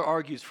fact, Keller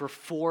argues for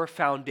 4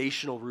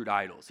 foundational root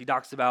idols. He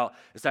talks about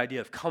this idea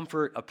of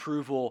comfort,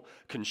 approval,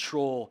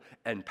 control,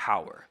 and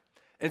power.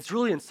 And it's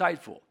really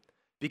insightful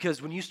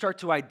because when you start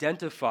to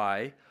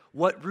identify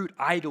what root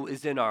idol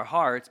is in our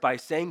hearts by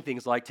saying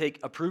things like, take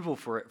approval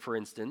for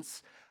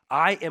instance,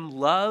 I am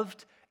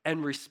loved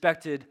and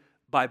respected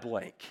by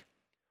blank.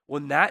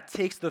 When that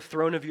takes the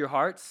throne of your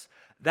hearts,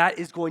 that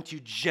is going to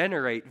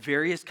generate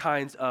various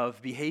kinds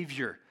of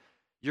behavior.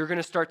 You're going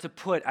to start to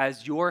put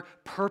as your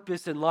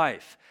purpose in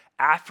life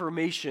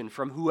affirmation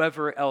from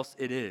whoever else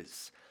it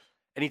is.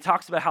 And he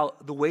talks about how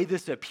the way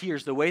this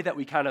appears, the way that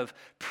we kind of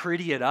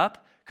pretty it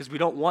up, because we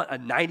don't want a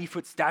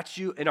 90-foot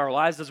statue in our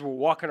lives as we're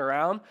walking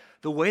around,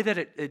 the way that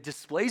it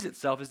displays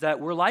itself is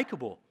that we're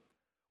likable,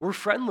 we're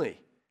friendly.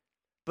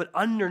 But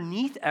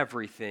underneath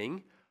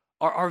everything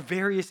are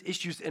various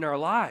issues in our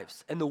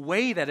lives. And the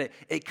way that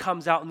it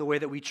comes out in the way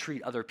that we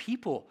treat other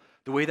people,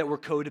 the way that we're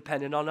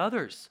codependent on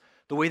others,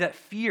 the way that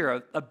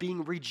fear of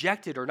being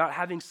rejected or not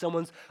having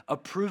someone's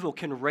approval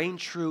can reign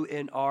true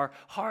in our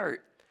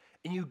heart.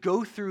 And you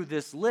go through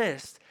this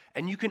list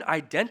and you can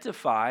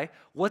identify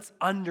what's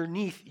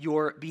underneath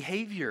your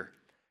behavior.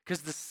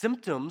 Because the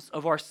symptoms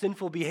of our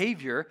sinful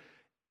behavior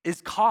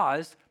is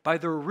caused by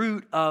the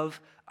root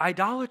of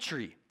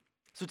idolatry.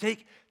 So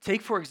take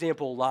for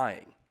example,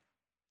 lying.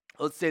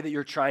 Let's say that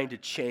you're trying to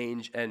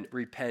change and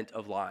repent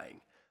of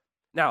lying.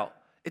 Now,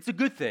 it's a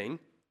good thing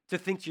to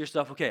think to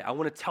yourself, okay, I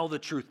want to tell the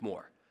truth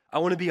more. I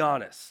want to be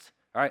honest.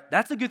 All right,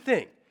 that's a good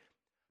thing.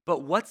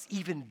 But what's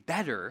even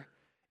better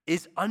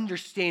is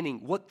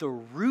understanding what the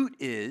root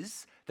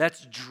is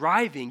that's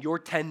driving your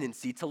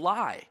tendency to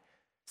lie.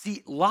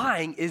 See,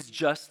 lying is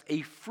just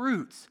a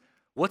fruit.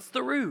 What's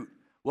the root?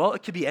 Well,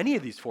 it could be any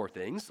of these 4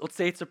 things. Let's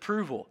say it's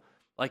approval.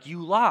 Like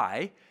you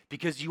lie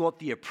because you want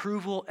the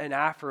approval and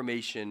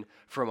affirmation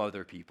from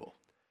other people.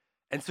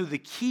 And so the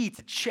key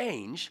to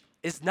change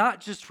is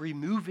not just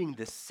removing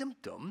the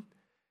symptom,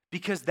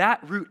 because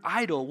that root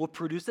idol will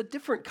produce a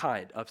different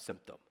kind of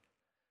symptom.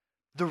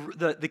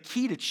 The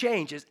key to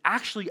change is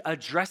actually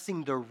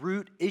addressing the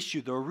root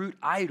issue, the root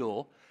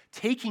idol,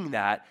 taking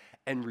that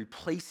and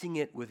replacing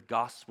it with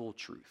gospel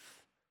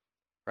truth,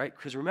 right?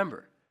 Because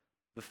remember,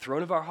 the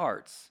throne of our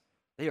hearts,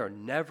 they are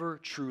never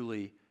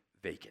truly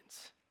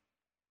vacant.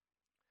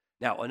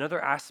 Now,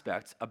 another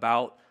aspect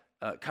about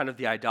kind of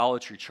the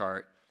idolatry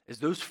chart is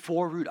those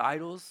 4 root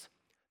idols,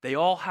 they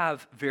all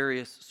have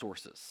various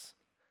sources.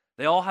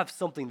 They all have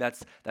something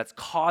that's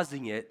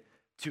causing it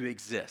to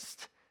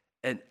exist.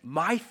 And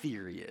my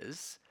theory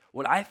is,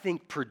 what I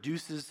think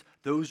produces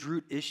those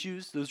root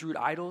issues, those root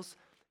idols,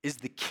 is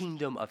the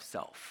kingdom of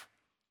self.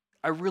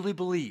 I really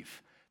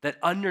believe that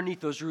underneath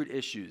those root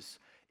issues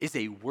is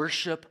a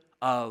worship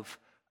of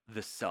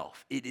the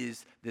self. It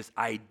is this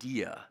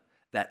idea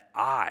that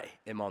I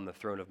am on the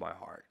throne of my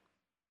heart.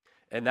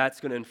 And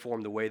that's going to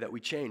inform the way that we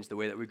change, the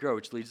way that we grow,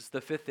 which leads us to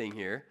the 5th thing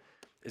here,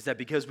 is that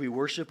because we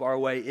worship our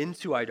way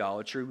into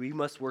idolatry, we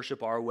must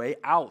worship our way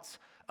out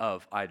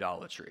of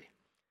idolatry.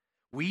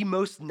 We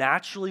most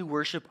naturally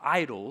worship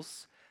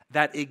idols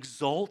that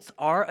exalt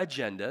our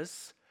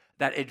agendas,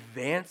 that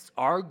advance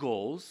our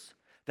goals,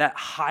 that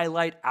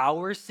highlight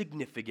our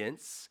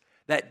significance,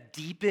 that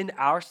deepen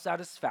our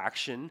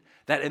satisfaction,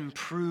 that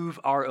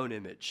improve our own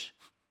image.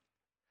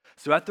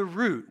 So at the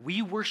root,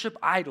 we worship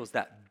idols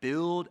that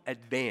build,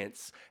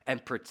 advance,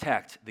 and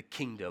protect the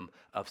kingdom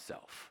of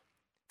self.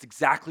 It's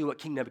exactly what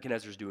King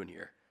Nebuchadnezzar is doing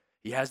here.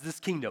 He has this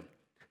kingdom,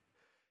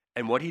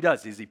 and what he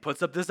does is he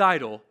puts up this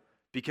idol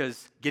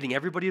because getting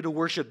everybody to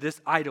worship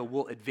this idol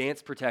will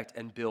advance, protect,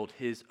 and build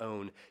his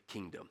own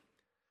kingdom.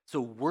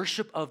 So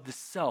worship of the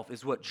self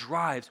is what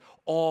drives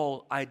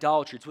all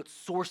idolatry. It's what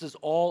sources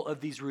all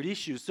of these root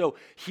issues. So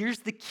here's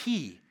the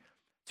key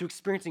to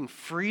experiencing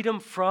freedom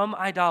from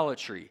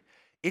idolatry.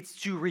 It's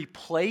to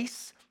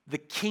replace the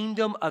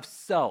kingdom of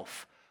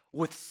self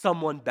with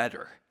someone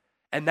better.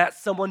 And that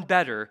someone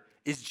better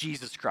is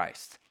Jesus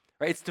Christ.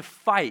 Right? It's to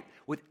fight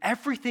with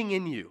everything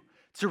in you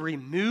to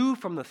remove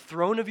from the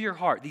throne of your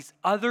heart these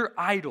other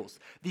idols,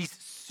 these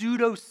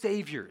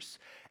pseudo-saviors,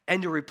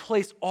 and to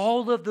replace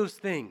all of those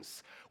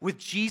things with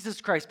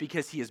Jesus Christ,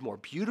 because he is more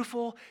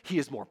beautiful, he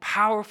is more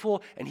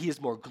powerful, and he is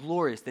more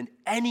glorious than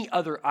any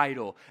other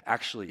idol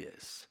actually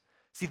is.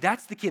 See,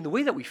 that's the key. And the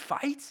way that we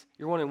fight,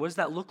 you're wondering, what does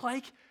that look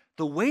like?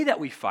 The way that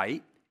we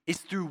fight is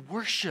through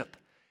worship.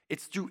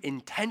 It's through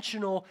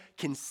intentional,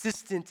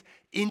 consistent,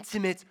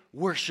 intimate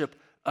worship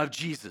of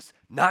Jesus.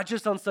 Not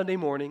just on Sunday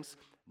mornings,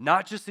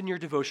 not just in your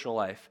devotional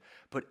life,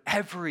 but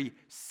every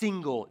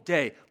single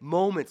day,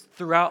 moments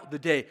throughout the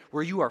day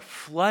where you are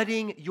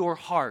flooding your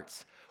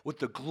hearts with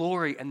the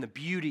glory and the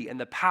beauty and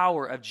the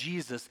power of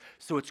Jesus,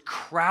 so it's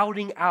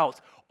crowding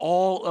out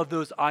all of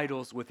those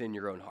idols within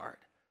your own heart.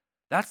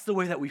 That's the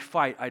way that we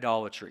fight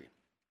idolatry.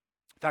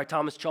 In fact,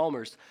 Thomas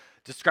Chalmers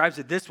describes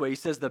it this way. He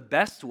says, the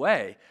best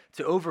way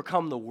to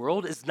overcome the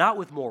world is not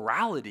with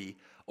morality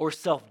or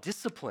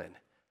self-discipline.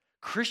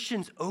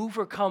 Christians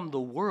overcome the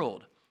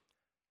world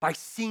by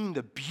seeing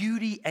the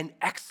beauty and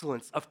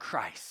excellence of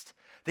Christ.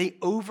 They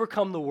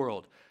overcome the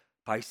world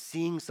by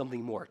seeing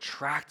something more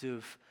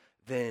attractive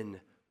than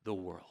the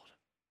world,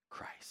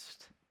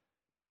 Christ.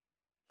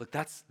 Look,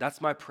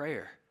 that's my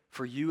prayer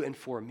for you and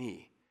for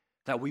me,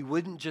 that we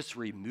wouldn't just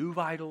remove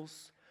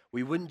idols,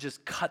 we wouldn't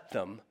just cut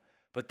them,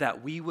 but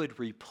that we would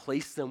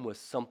replace them with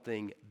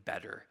something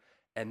better.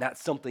 And that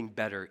something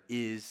better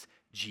is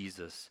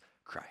Jesus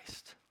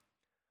Christ.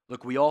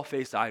 Look, we all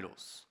face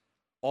idols.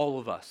 All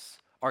of us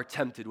are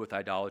tempted with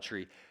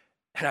idolatry,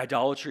 and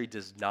idolatry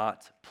does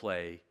not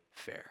play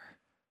fair,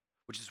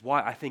 which is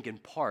why I think in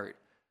part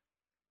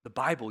the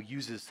Bible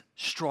uses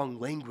strong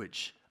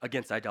language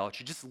against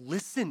idolatry. Just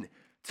listen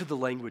to the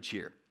language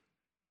here.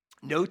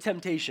 No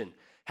temptation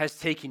has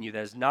taken you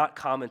that is not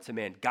common to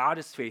man. God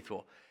is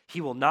faithful.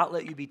 He will not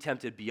let you be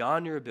tempted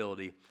beyond your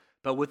ability,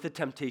 but with the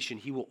temptation,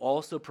 he will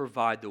also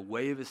provide the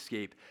way of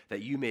escape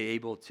that you may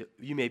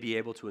be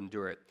able to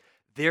endure it.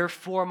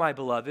 Therefore, my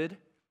beloved,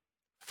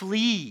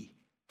 flee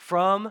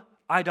from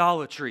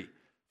idolatry.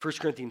 1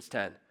 Corinthians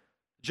 10.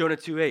 Jonah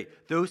 2:8.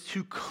 Those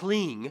who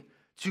cling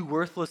to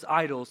worthless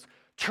idols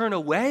turn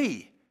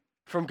away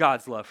from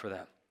God's love for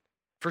them.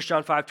 1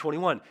 John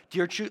 5:21.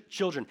 Dear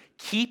children,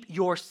 keep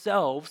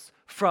yourselves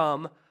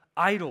from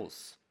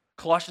idols.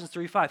 Colossians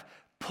 3:5.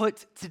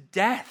 Put to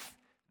death,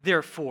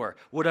 therefore,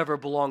 whatever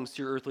belongs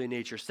to your earthly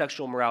nature: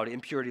 sexual immorality,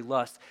 impurity,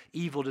 lust,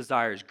 evil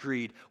desires,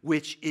 greed,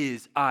 which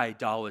is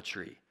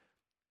idolatry.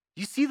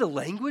 You see the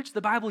language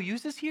the Bible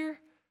uses here?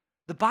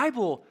 The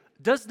Bible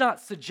does not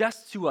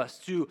suggest to us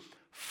to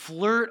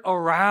flirt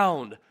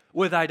around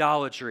with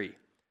idolatry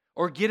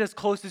or get as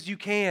close as you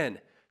can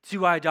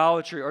to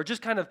idolatry or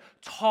just kind of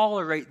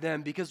tolerate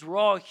them because we're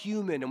all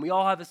human and we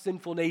all have a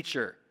sinful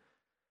nature.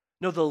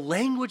 No, the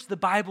language the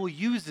Bible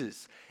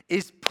uses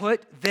is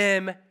put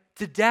them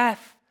to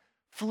death.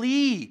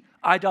 Flee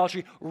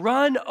idolatry.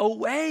 Run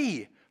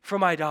away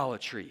from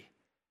idolatry.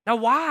 Now,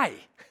 why?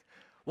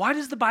 Why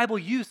does the Bible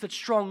use such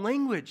strong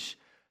language?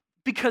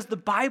 Because the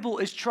Bible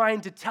is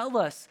trying to tell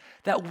us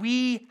that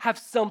we have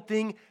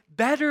something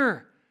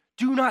better.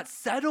 Do not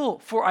settle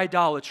for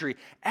idolatry.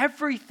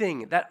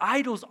 Everything that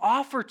idols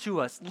offer to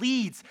us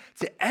leads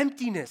to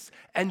emptiness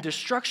and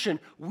destruction.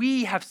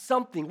 We have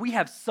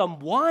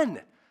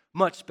someone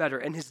much better,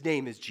 and his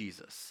name is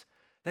Jesus.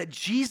 That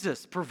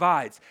Jesus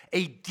provides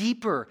a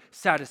deeper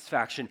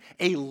satisfaction,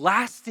 a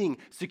lasting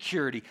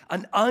security,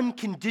 an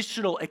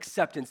unconditional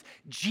acceptance.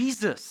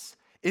 Jesus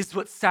is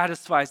what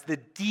satisfies the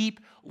deep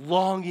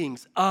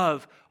longings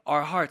of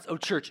our hearts. Oh,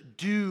 church,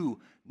 do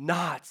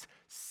not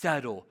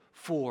settle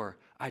for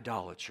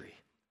idolatry.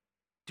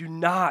 Do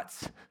not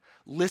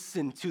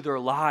listen to their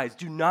lies.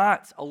 Do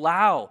not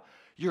allow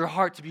your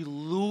heart to be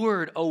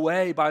lured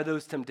away by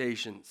those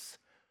temptations.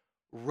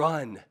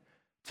 Run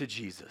to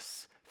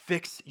Jesus.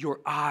 Fix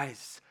your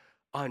eyes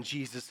on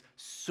Jesus.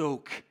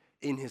 Soak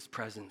in his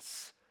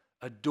presence.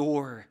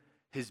 Adore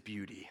his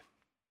beauty.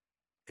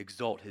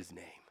 Exalt his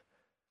name.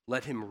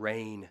 Let him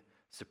reign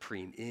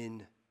supreme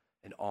in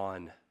and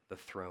on the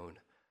throne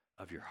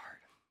of your heart.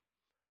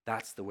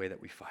 That's the way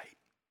that we fight.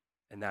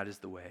 And that is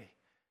the way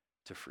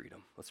to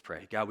freedom. Let's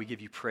pray. God, we give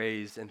you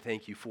praise and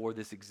thank you for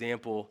this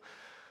example,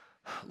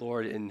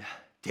 Lord, in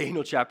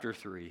Daniel chapter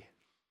 3,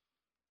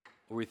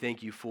 where we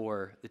thank you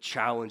for the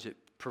challenge it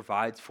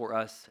provides for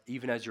us,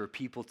 even as your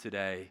people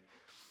today.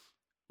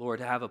 Lord,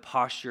 to have a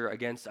posture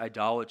against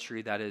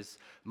idolatry that is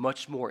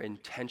much more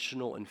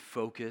intentional and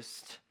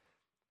focused.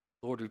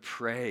 Lord, we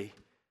pray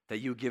that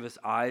you give us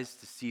eyes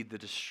to see the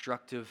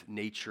destructive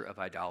nature of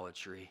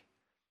idolatry.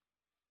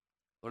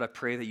 Lord, I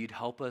pray that you'd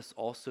help us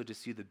also to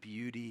see the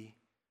beauty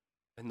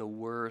and the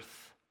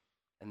worth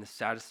and the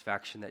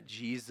satisfaction that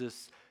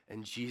Jesus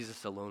and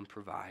Jesus alone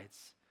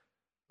provides.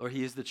 Lord,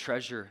 he is the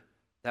treasure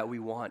that we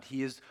want.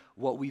 He is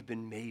what we've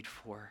been made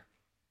for.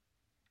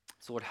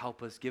 So Lord,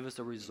 help us, give us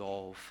a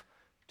resolve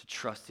to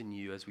trust in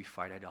you as we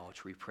fight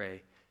idolatry. We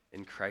pray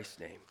in Christ's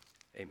name,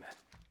 amen.